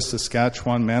 Alberta,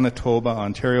 Saskatchewan, Manitoba,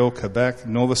 Ontario, Quebec,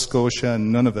 Nova Scotia,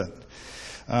 and Nunavut.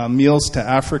 Meals to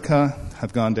Africa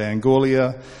have gone to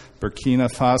Angola, Burkina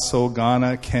Faso,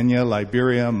 Ghana, Kenya,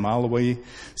 Liberia, Malawi,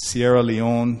 Sierra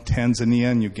Leone,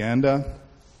 Tanzania, and Uganda.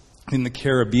 In the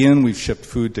Caribbean, we've shipped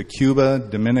food to Cuba,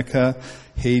 Dominica,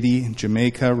 Haiti,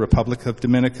 Jamaica, Republic of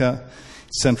Dominica.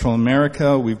 Central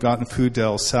America, we've gotten food to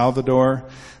El Salvador,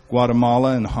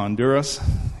 Guatemala, and Honduras.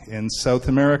 In South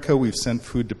America, we've sent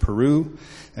food to Peru.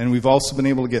 And we've also been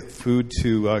able to get food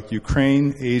to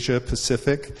Ukraine, Asia,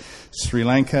 Pacific, Sri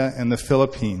Lanka, and the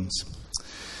Philippines.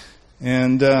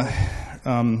 And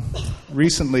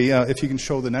recently, if you can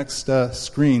show the next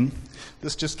screen,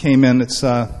 this just came in. It's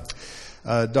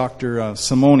Dr.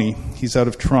 Simone. He's out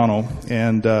of Toronto,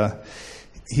 and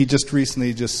he just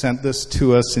recently just sent this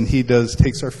to us, and he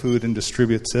takes our food and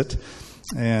distributes it.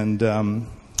 And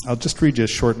I'll just read you a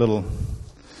short little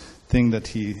thing that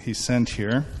he sent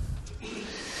here.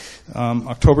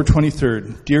 October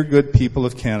 23rd, dear good people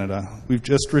of Canada, we've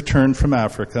just returned from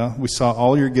Africa. We saw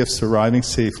all your gifts arriving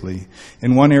safely.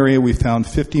 In one area, we found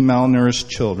 50 malnourished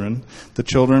children. The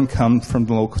children come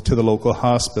to the local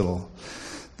hospital.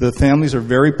 The families are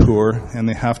very poor, and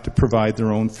they have to provide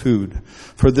their own food.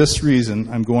 For this reason,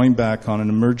 I'm going back on an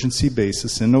emergency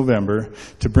basis in November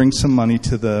to bring some money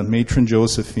to the matron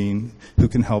Josephine, who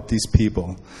can help these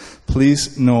people.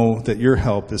 Please know that your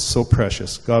help is so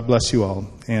precious. God bless you all.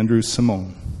 Andrew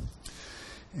Simone.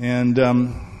 And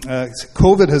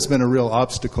COVID has been a real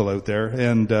obstacle out there,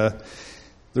 and there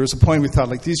was a point we thought,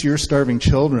 like, these year-starving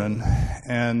children,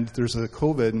 and there's a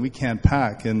COVID, and we can't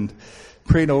pack, and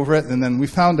prayed over it, and then we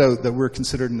found out that we're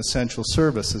considered an essential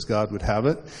service as God would have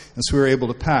it, and so we were able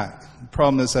to pack. The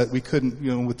problem is that we couldn't,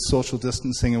 with social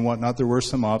distancing and whatnot, there were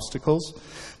some obstacles,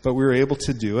 but we were able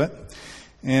to do it.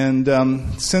 And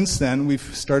since then, we've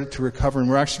started to recover, and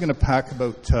we're actually going to pack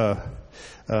about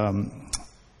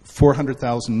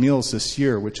 400,000 meals this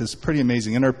year, which is pretty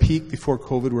amazing. In our peak before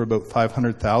COVID, we're about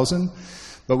 500,000,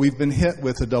 but we've been hit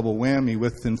with a double whammy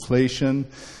with inflation,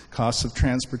 costs of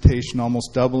transportation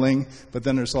almost doubling, but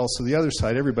then there's also the other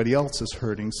side. Everybody else is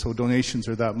hurting, so donations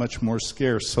are that much more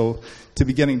scarce. So to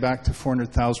be getting back to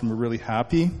 400,000, we're really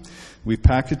happy. We've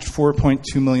packaged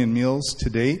 4.2 million meals to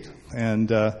date, and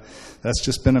that's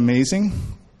just been amazing.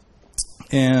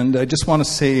 And I just want to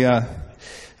say,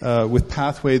 with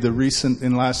Pathway,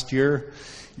 in last year,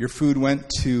 your food went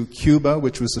to Cuba,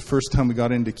 which was the first time we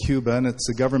got into Cuba, and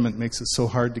the government makes it so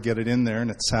hard to get it in there, and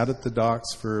it sat at the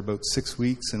docks for about 6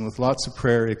 weeks, and with lots of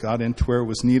prayer, it got into where it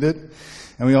was needed.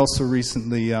 And we also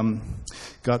recently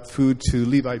got food to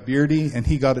Levi Beardy, and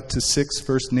he got it to 6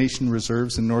 First Nation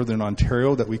reserves in Northern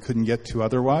Ontario that we couldn't get to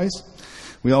otherwise.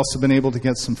 We also been able to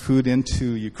get some food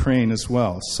into Ukraine as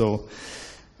well. So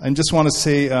I just want to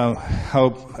say how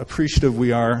appreciative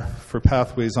we are for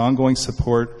Pathway's ongoing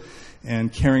support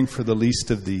and caring for the least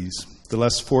of these, the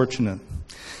less fortunate.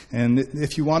 And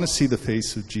if you want to see the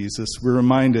face of Jesus, we're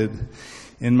reminded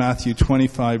in Matthew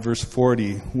 25, verse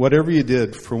 40, whatever you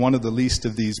did for one of the least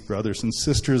of these brothers and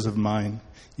sisters of mine,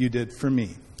 you did for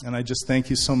me. And I just thank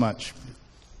you so much.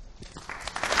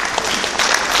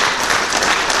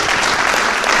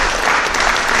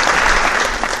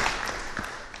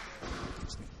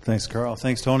 Thanks, Carl.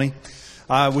 Thanks, Tony.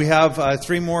 We have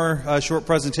 3 more short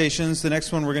presentations. The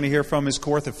next one we're going to hear from is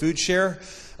Kawartha Food Share.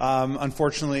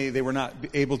 Unfortunately, they were not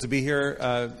able to be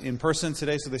here in person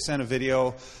today, so they sent a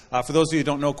video. For those of you who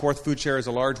don't know, Kawartha Food Share is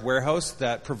a large warehouse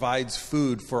that provides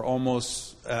food for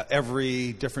almost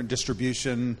every different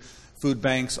distribution, food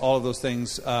banks, all of those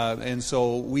things. And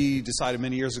so we decided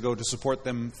many years ago to support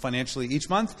them financially each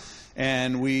month.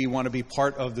 And we want to be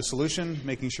part of the solution,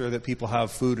 making sure that people have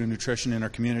food and nutrition in our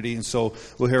community. And so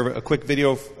we'll hear a quick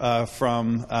video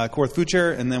from Kawartha Food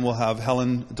Share, and then we'll have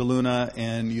Helen DeLuna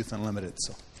and Youth Unlimited.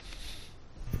 So.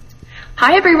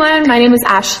 Hi everyone, my name is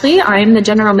Ashley. I'm the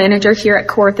general manager here at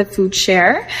Kawartha Food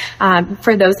Share.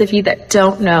 For those of you that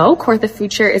don't know, Kawartha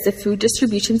Food Share is a food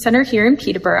distribution center here in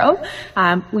Peterborough.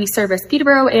 We service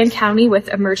Peterborough and County with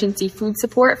emergency food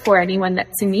support for anyone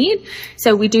that's in need.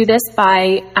 So we do this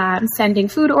by sending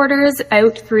food orders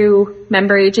out through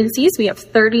member agencies. We have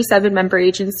 37 member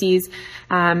agencies.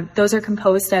 Those are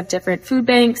composed of different food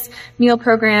banks, meal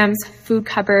programs, food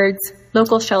cupboards,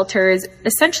 local shelters,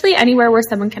 essentially anywhere where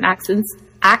someone can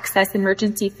access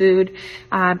emergency food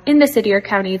in the city or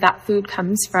county. That food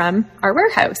comes from our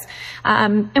warehouse.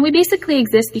 And we basically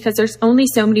exist because there's only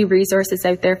so many resources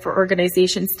out there for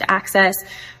organizations to access,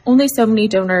 only so many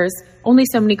donors, only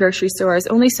so many grocery stores,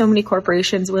 only so many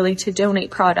corporations willing to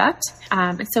donate product.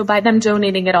 And so by them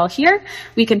donating it all here,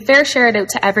 we can fair share it out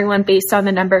to everyone based on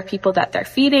the number of people that they're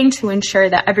feeding to ensure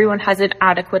that everyone has an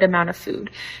adequate amount of food.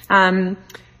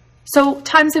 So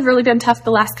times have really been tough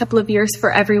the last couple of years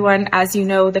for everyone. As you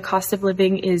know, the cost of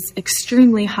living is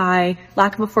extremely high.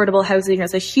 Lack of affordable housing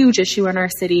is a huge issue in our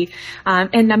city.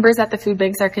 And numbers at the food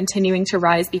banks are continuing to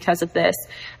rise because of this.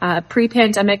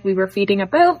 Pre-pandemic, we were feeding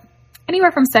about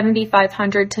anywhere from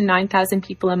 7,500 to 9,000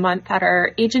 people a month at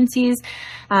our agencies.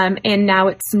 And now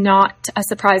it's not a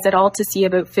surprise at all to see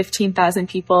about 15,000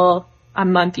 people a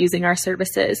month using our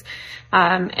services.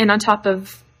 And on top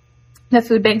of the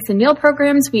food banks and meal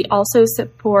programs, we also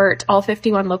support all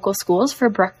 51 local schools for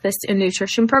breakfast and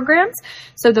nutrition programs.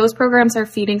 So those programs are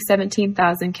feeding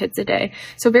 17,000 kids a day.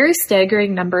 So very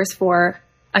staggering numbers for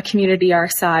a community our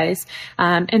size.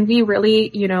 And we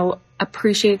really,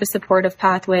 appreciate the support of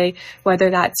Pathway,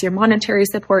 whether that's your monetary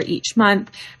support each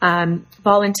month,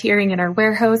 volunteering in our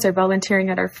warehouse or volunteering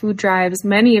at our food drives.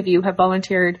 Many of you have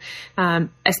volunteered,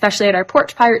 especially at our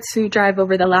Porch Pirates food drive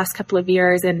over the last couple of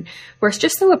years, and we're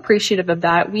just so appreciative of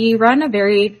that. We run a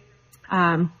very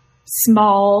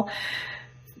small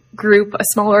group, a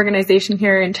small organization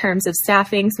here in terms of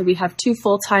staffing. So we have 2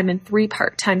 full-time and 3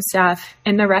 part-time staff,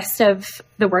 and the rest of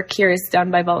the work here is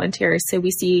done by volunteers. So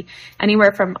we see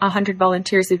anywhere from 100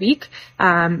 volunteers a week,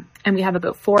 and we have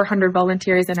about 400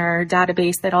 volunteers in our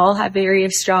database that all have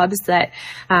various jobs that,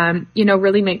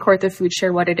 really make Kawartha Food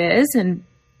Share what it is. And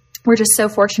we're just so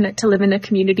fortunate to live in a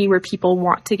community where people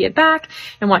want to give back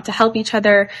and want to help each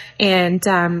other. And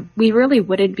we really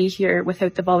wouldn't be here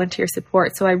without the volunteer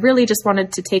support. So I really just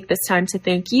wanted to take this time to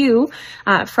thank you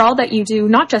for all that you do,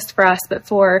 not just for us, but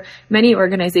for many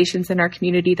organizations in our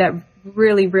community that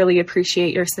really, really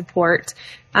appreciate your support.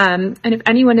 And if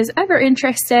anyone is ever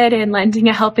interested in lending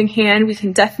a helping hand, we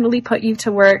can definitely put you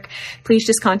to work. Please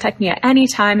just contact me at any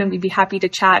time, and we'd be happy to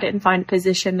chat and find a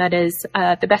position that is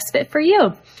the best fit for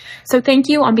you. So thank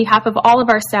you on behalf of all of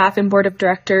our staff and board of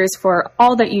directors for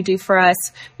all that you do for us.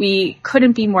 We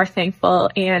couldn't be more thankful,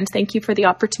 and thank you for the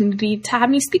opportunity to have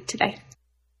me speak today.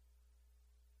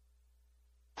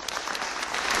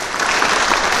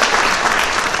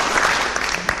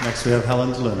 Next we have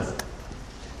Helen Luna.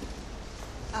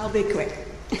 I'll be quick.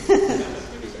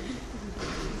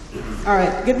 All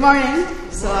right, good morning.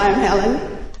 So I'm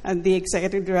Helen. I'm the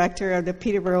Executive Director of the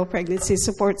Peterborough Pregnancy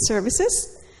Support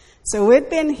Services. So we've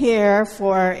been here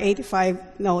for since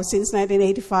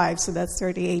 1985, so that's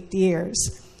 38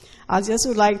 years. I just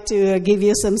would like to give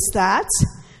you some stats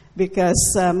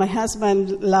because my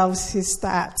husband loves his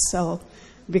stats. So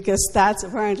because stats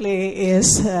apparently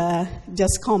is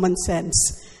just common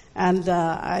sense, and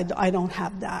I don't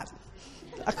have that,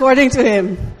 according to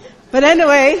him. But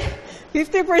anyway,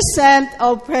 50%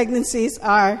 of pregnancies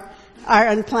are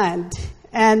unplanned,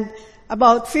 and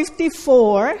about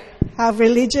 54 have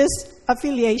religious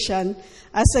affiliation,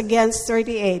 as against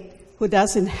 38 who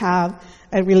doesn't have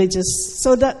a religious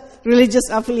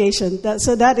affiliation.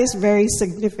 So that is very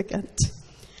significant.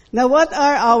 Now, what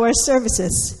are our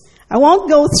services? I won't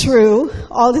go through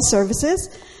all the services,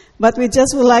 but we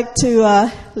just would like to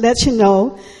let you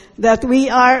know that we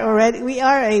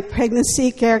are a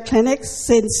pregnancy care clinic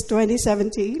since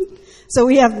 2017. So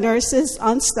we have nurses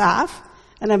on staff,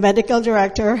 and a medical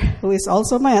director, who is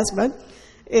also my husband,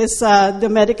 is the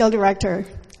medical director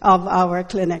of our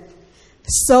clinic.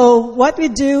 So what we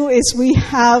do is we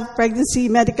have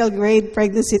medical grade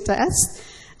pregnancy tests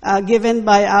given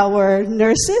by our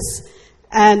nurses,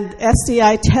 and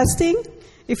STI testing.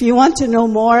 If you want to know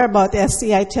more about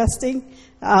STI testing,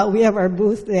 we have our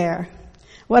booth there.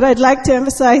 What I'd like to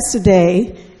emphasize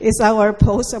today is our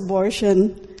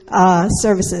post-abortion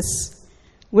services,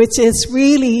 which is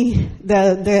really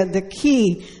the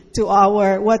key to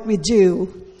what we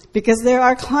do, because there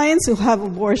are clients who have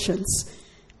abortions,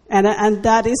 and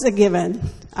that is a given.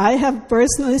 I have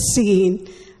personally seen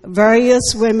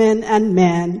various women and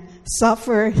men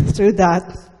suffer through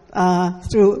that,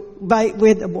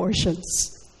 with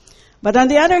abortions. But on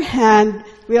the other hand,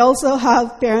 we also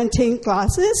have parenting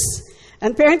classes,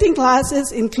 and parenting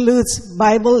classes includes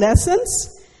Bible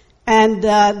lessons, and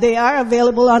they are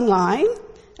available online.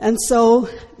 And so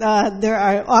there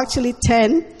are actually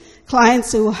 10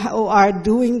 clients who are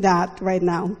doing that right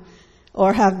now,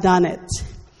 or have done it.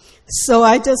 So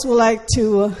I just would like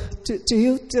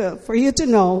for you to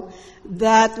know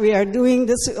that we are doing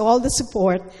all the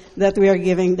support that we are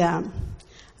giving them.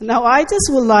 Now, I just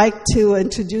would like to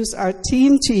introduce our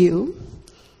team to you,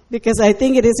 because I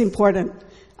think it is important.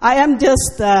 I am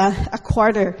just a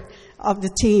quarter of the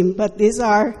team, but that's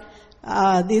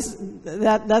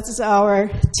our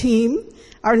team.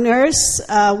 Our nurse,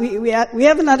 we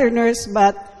have another nurse,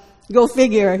 but go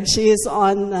figure, she's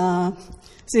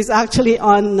actually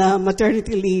on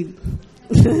maternity leave.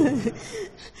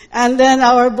 And then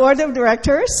our board of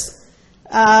directors,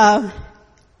 and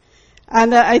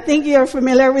I think you're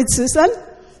familiar with Susan,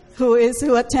 who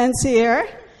attends here.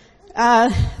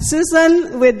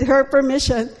 Susan, with her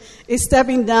permission, is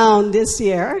stepping down this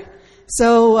year.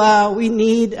 So we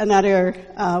need another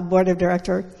board of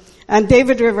director. And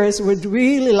David Rivers would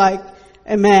really like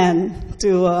a man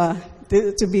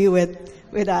to be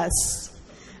with us.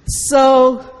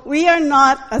 So we are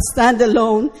not a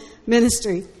standalone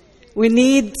ministry. We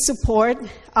need support.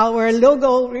 Our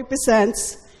logo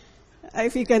represents,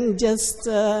 if you can just,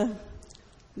 the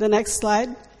next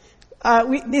slide.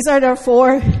 These are the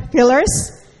 4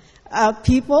 pillars: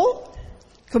 people,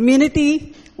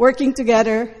 community, working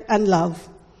together, and love.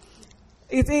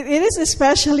 It is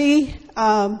especially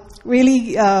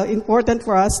really important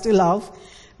for us to love,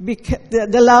 because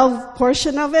the love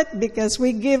portion of it, because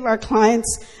we give our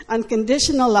clients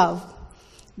unconditional love.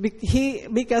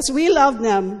 Because we love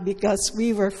them because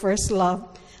we were first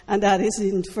loved, and that is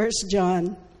in 1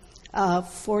 John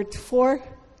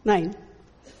 4:9.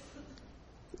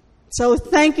 So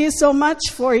thank you so much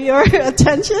for your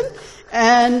attention,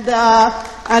 and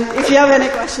if you have any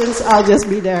questions, I'll just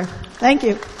be there. Thank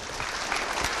you.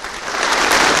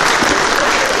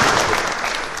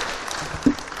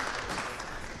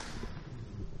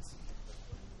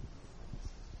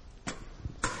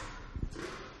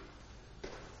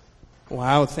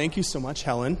 Wow, thank you so much,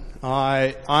 Helen.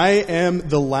 I am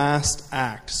the last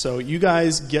act, so you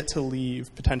guys get to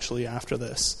leave potentially after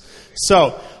this.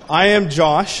 So, I am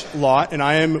Josh Lott, and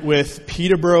I am with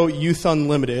Peterborough Youth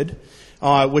Unlimited,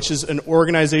 which is an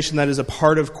organization that is a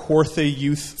part of Kawartha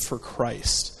Youth for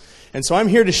Christ. And so I'm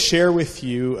here to share with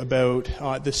you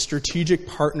about the strategic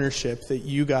partnership that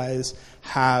you guys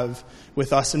have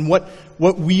with us and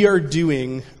what we are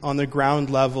doing on the ground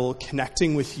level,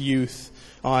 connecting with youth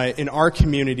in our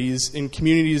communities, in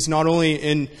communities not only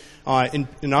in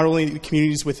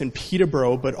communities within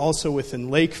Peterborough, but also within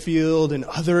Lakefield and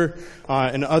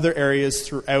other areas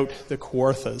throughout the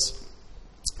Kawarthas.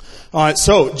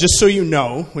 So, just so you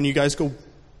know, when you guys go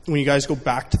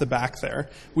back to the back there,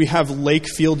 we have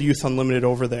Lakefield Youth Unlimited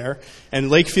over there.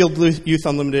 And Lakefield Youth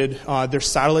Unlimited, their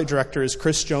satellite director is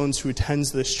Chris Jones, who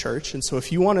attends this church. And so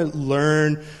if you want to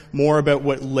learn more about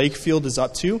what Lakefield is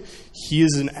up to, he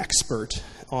is an expert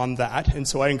on that. And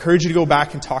so I encourage you to go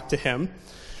back and talk to him.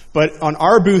 But on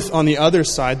our booth on the other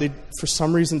side, they for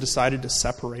some reason decided to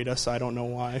separate us. I don't know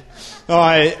why.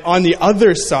 On the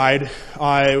other side,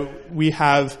 we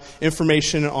have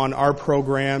information on our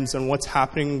programs and what's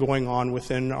happening and going on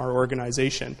within our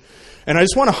organization. And I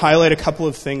just want to highlight a couple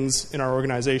of things in our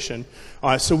organization.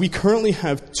 So we currently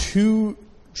have 2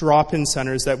 drop-in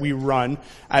centers that we run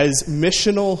as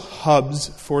missional hubs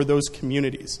for those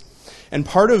communities. And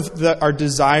part of our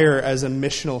desire as a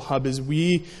missional hub is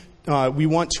we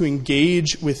want to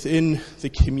engage within the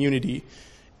community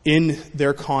in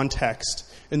their context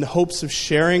in the hopes of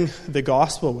sharing the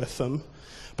gospel with them,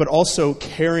 but also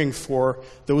caring for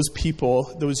those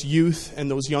people, those youth, and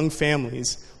those young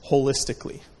families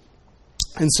holistically.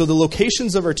 And so the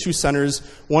locations of our 2 centers,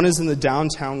 one is in the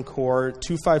downtown core,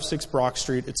 256 Brock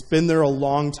Street. It's been there a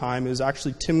long time. It was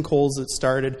actually Tim Coles that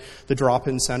started the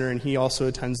drop-in center, and he also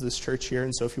attends this church here.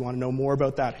 And so if you want to know more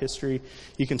about that history,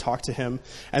 you can talk to him.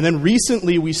 And then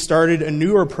recently we started a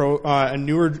newer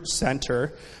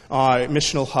center,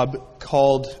 missional hub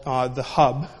called The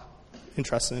Hub,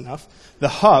 interesting enough, The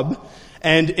Hub.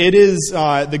 And it is,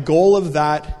 the goal of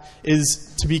that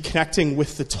is to be connecting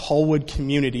with the Tallwood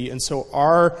community. And so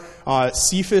our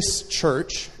Cephas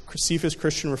Church, Cephas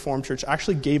Christian Reformed Church,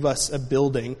 actually gave us a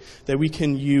building that we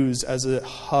can use as a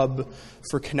hub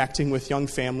for connecting with young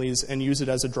families and use it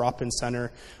as a drop-in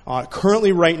center.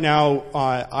 Currently, right now,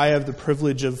 I have the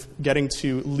privilege of getting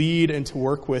to lead and to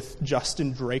work with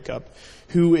Justin Dracup,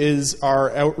 who is our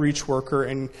outreach worker,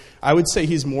 and I would say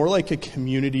he's more like a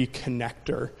community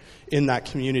connector in that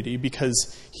community,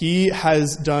 because he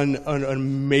has done an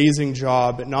amazing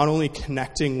job at not only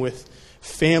connecting with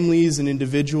families and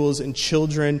individuals and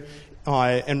children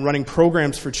and running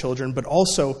programs for children, but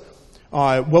also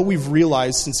what we've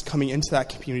realized since coming into that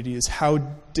community is how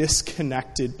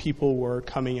disconnected people were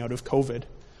coming out of COVID.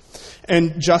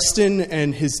 And Justin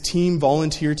and his team,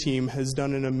 volunteer team, has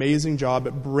done an amazing job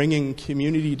at bringing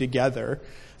community together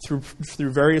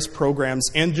through various programs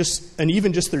and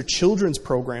even just their children's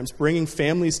programs, bringing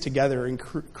families together and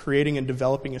creating and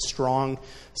developing a strong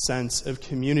sense of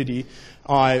community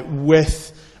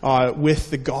with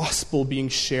the gospel being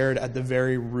shared at the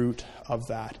very root of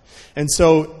that. And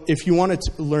so if you want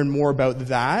to learn more about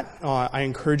that, I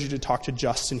encourage you to talk to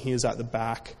Justin. He is at the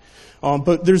back.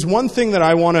 But there's one thing that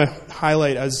I want to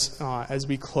highlight as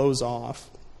we close off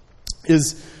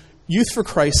is Youth for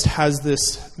Christ has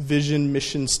this vision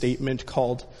mission statement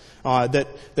called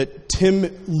that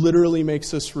Tim literally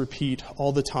makes us repeat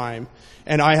all the time,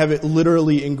 and I have it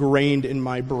literally ingrained in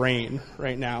my brain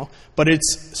right now. But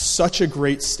it's such a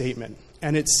great statement,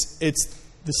 and it's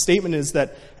the statement is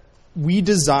that we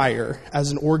desire,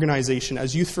 as an organization,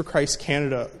 as Youth for Christ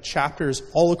Canada, chapters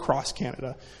all across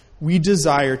Canada, we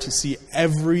desire to see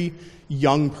every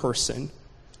young person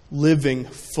living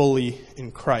fully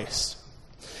in Christ.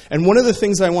 And one of the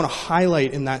things I want to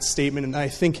highlight in that statement, and I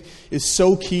think is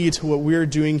so key to what we're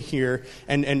doing here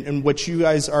and what you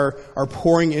guys are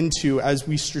pouring into as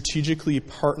we strategically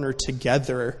partner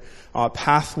together,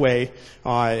 Pathway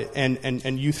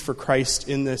and Youth for Christ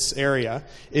in this area,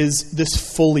 is this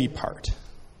fully part.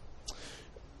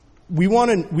 We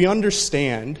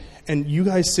understand, and you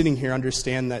guys sitting here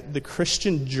understand, that the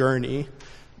Christian journey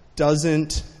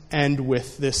doesn't end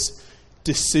with this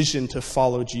decision to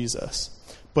follow Jesus.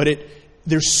 But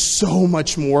there's so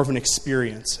much more of an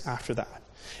experience after that.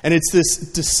 And it's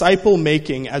this disciple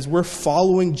making. As we're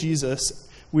following Jesus,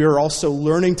 we are also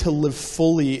learning to live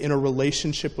fully in a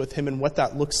relationship with him and what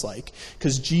that looks like.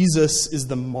 Because Jesus is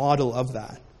the model of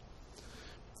that.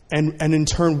 And in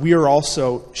turn, we are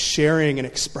also sharing and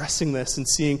expressing this and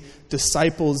seeing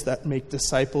disciples that make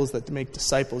disciples that make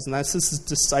disciples. And this is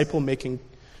disciple-making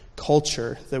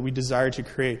culture that we desire to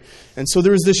create. And so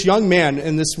there was this young man,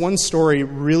 and this one story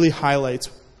really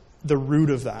highlights the root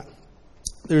of that.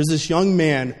 There's this young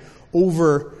man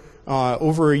over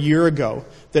a year ago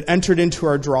that entered into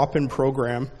our drop-in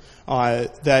program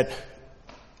that,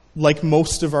 like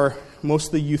most of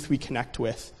the youth we connect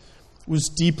with, was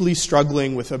deeply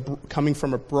struggling with coming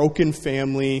from a broken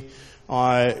family,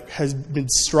 has been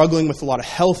struggling with a lot of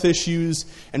health issues,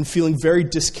 and feeling very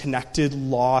disconnected,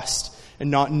 lost, and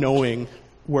not knowing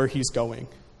where he's going.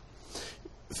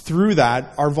 Through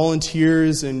that, our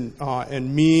volunteers and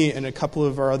me and a couple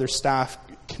of our other staff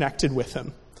connected with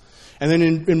him. And then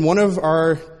in one of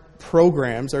our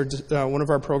programs,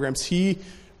 he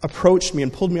approached me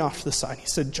and pulled me off to the side. He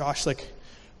said, "Josh,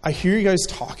 I hear you guys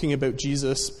talking about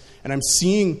Jesus, and I'm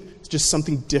seeing just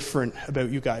something different about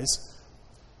you guys.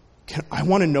 I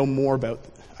want to know more about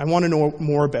him. I want to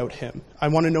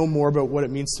know more about what it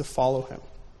means to follow him."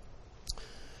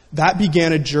 That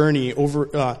began a journey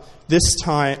over this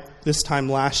time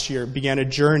last year, began a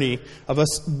journey of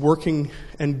us working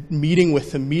and meeting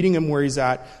with him, meeting him where he's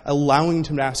at, allowing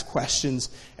him to ask questions,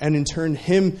 and in turn,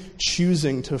 him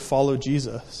choosing to follow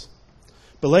Jesus.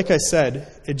 But like I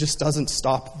said, it just doesn't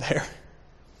stop there.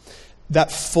 That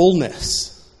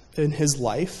fullness in his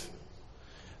life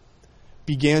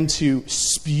began to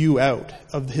spew out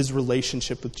of his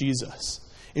relationship with Jesus.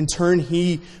 In turn,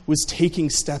 he was taking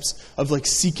steps of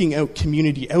seeking out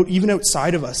community, even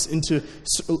outside of us, into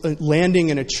landing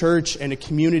in a church and a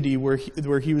community where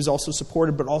he was also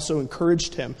supported, but also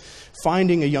encouraged him.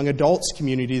 Finding a young adults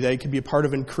community that he could be a part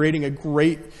of, and creating a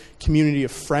great community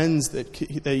of friends that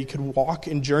he could walk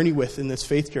and journey with in this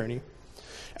faith journey.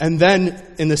 And then,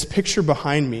 in this picture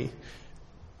behind me,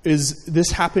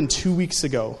 this happened 2 weeks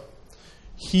ago.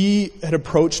 He had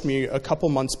approached me a couple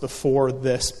months before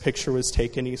this picture was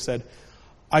taken. He said,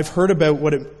 "I've heard about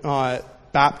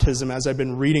baptism as I've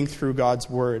been reading through God's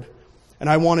Word, and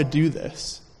I want to do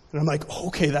this." And I'm like,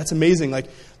 "Okay, that's amazing.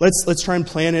 Let's try and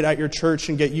plan it at your church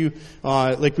and get you,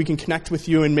 we can connect with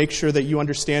you and make sure that you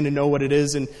understand and know what it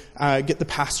is, and get the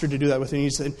pastor to do that with you."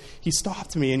 And he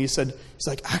stopped me and he's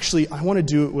like, "Actually, I want to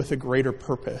do it with a greater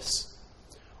purpose.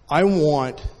 I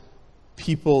want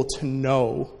people to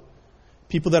know,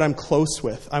 people that I'm close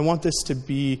with. I want this to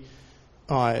be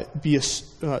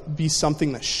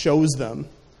something that shows them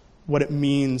what it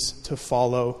means to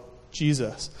follow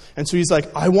Jesus." And so he's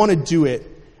like, "I want to do it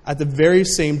at the very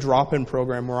same drop-in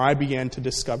program where I began to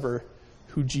discover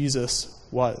who Jesus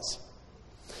was."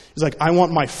 He's like, "I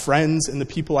want my friends and the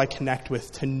people I connect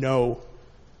with to know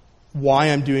why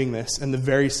I'm doing this and the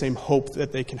very same hope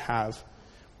that they can have."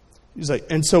 He's like,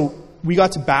 and so we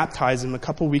got to baptize him a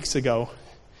couple weeks ago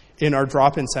in our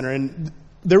drop-in center, and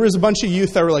there was a bunch of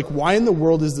youth that were like, "Why in the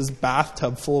world is this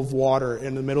bathtub full of water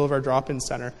in the middle of our drop-in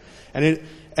center?" And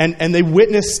they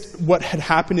witnessed what had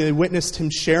happened. They witnessed him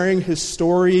sharing his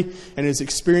story and his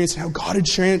experience, and how God had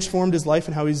transformed his life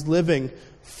and how he's living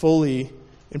fully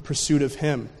in pursuit of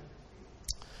him.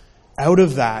 Out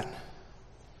of that,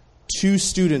 2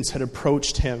 students had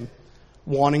approached him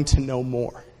wanting to know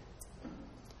more.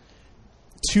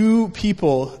 2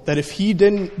 people that, if he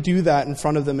didn't do that in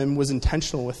front of them and was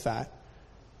intentional with that,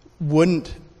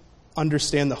 wouldn't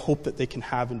understand the hope that they can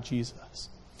have in Jesus.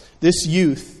 This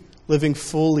youth, living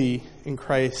fully in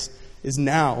Christ, is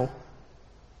now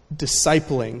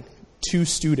discipling 2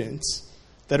 students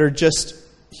that are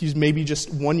he's maybe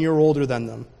just 1 year older than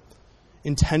them,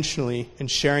 intentionally,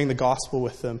 and sharing the gospel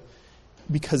with them,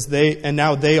 because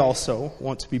now they also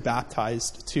want to be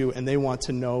baptized too, and they want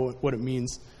to know what it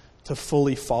means to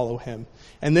fully follow him.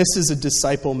 And this is a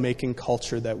disciple-making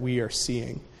culture that we are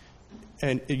seeing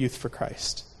in Youth for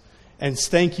Christ. And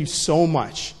thank you so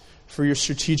much for your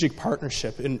strategic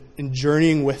partnership in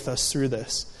journeying with us through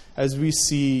this as we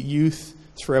see youth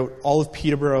throughout all of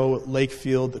Peterborough,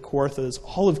 Lakefield, the Kawarthas,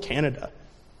 all of Canada,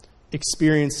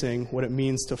 experiencing what it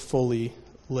means to fully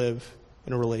live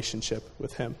in a relationship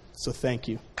with him. So thank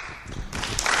you.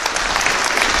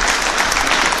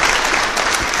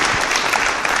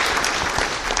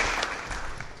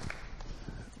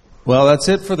 Well, that's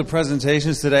it for the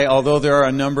presentations today, although there are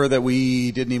a number that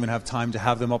we didn't even have time to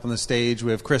have them up on the stage.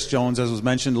 We have Chris Jones, as was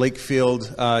mentioned,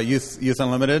 Lakefield Youth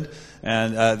Unlimited,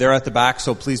 and they're at the back,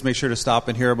 so please make sure to stop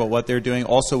and hear about what they're doing.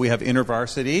 Also, we have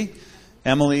InterVarsity.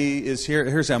 Emily is here.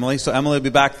 Here's Emily. So Emily will be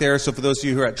back there. So for those of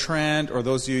you who are at Trent or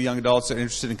those of you young adults that are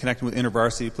interested in connecting with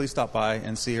InterVarsity, please stop by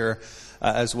and see her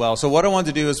as well. So what I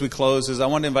wanted to do as we close is I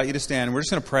wanted to invite you to stand. We're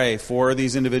just going to pray for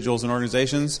these individuals and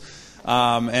organizations.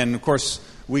 And of course,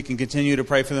 we can continue to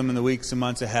pray for them in the weeks and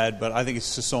months ahead, but I think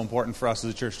it's just so important for us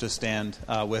as a church to stand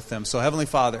with them. So Heavenly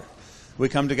Father, we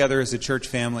come together as a church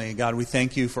family. God, we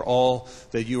thank you for all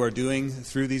that you are doing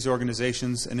through these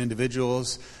organizations and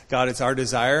individuals. God, it's our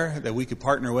desire that we could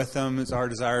partner with them. It's our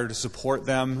desire to support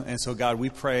them. And so, God, we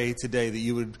pray today that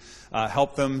you would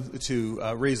help them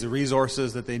to raise the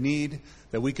resources that they need,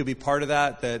 that we could be part of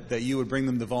that you would bring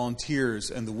them the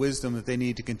volunteers and the wisdom that they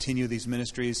need to continue these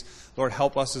ministries. Lord,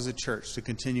 help us as a church to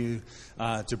continue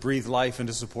to breathe life and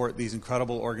to support these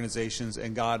incredible organizations.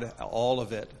 And God, all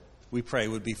of it, we pray,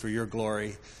 would be for your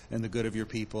glory and the good of your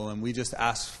people. And we just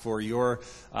ask for your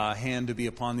hand to be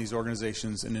upon these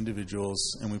organizations and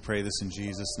individuals. And we pray this in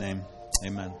Jesus' name.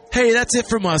 Amen. Hey, that's it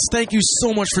from us. Thank you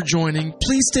so much for joining.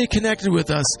 Please stay connected with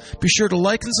us. Be sure to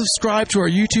like and subscribe to our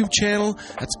YouTube channel.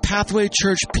 That's Pathway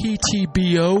Church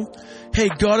PTBO. Hey,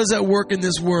 God is at work in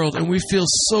this world, and we feel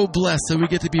so blessed that we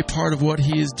get to be a part of what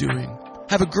He is doing.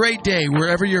 Have a great day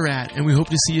wherever you're at, and we hope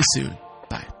to see you soon.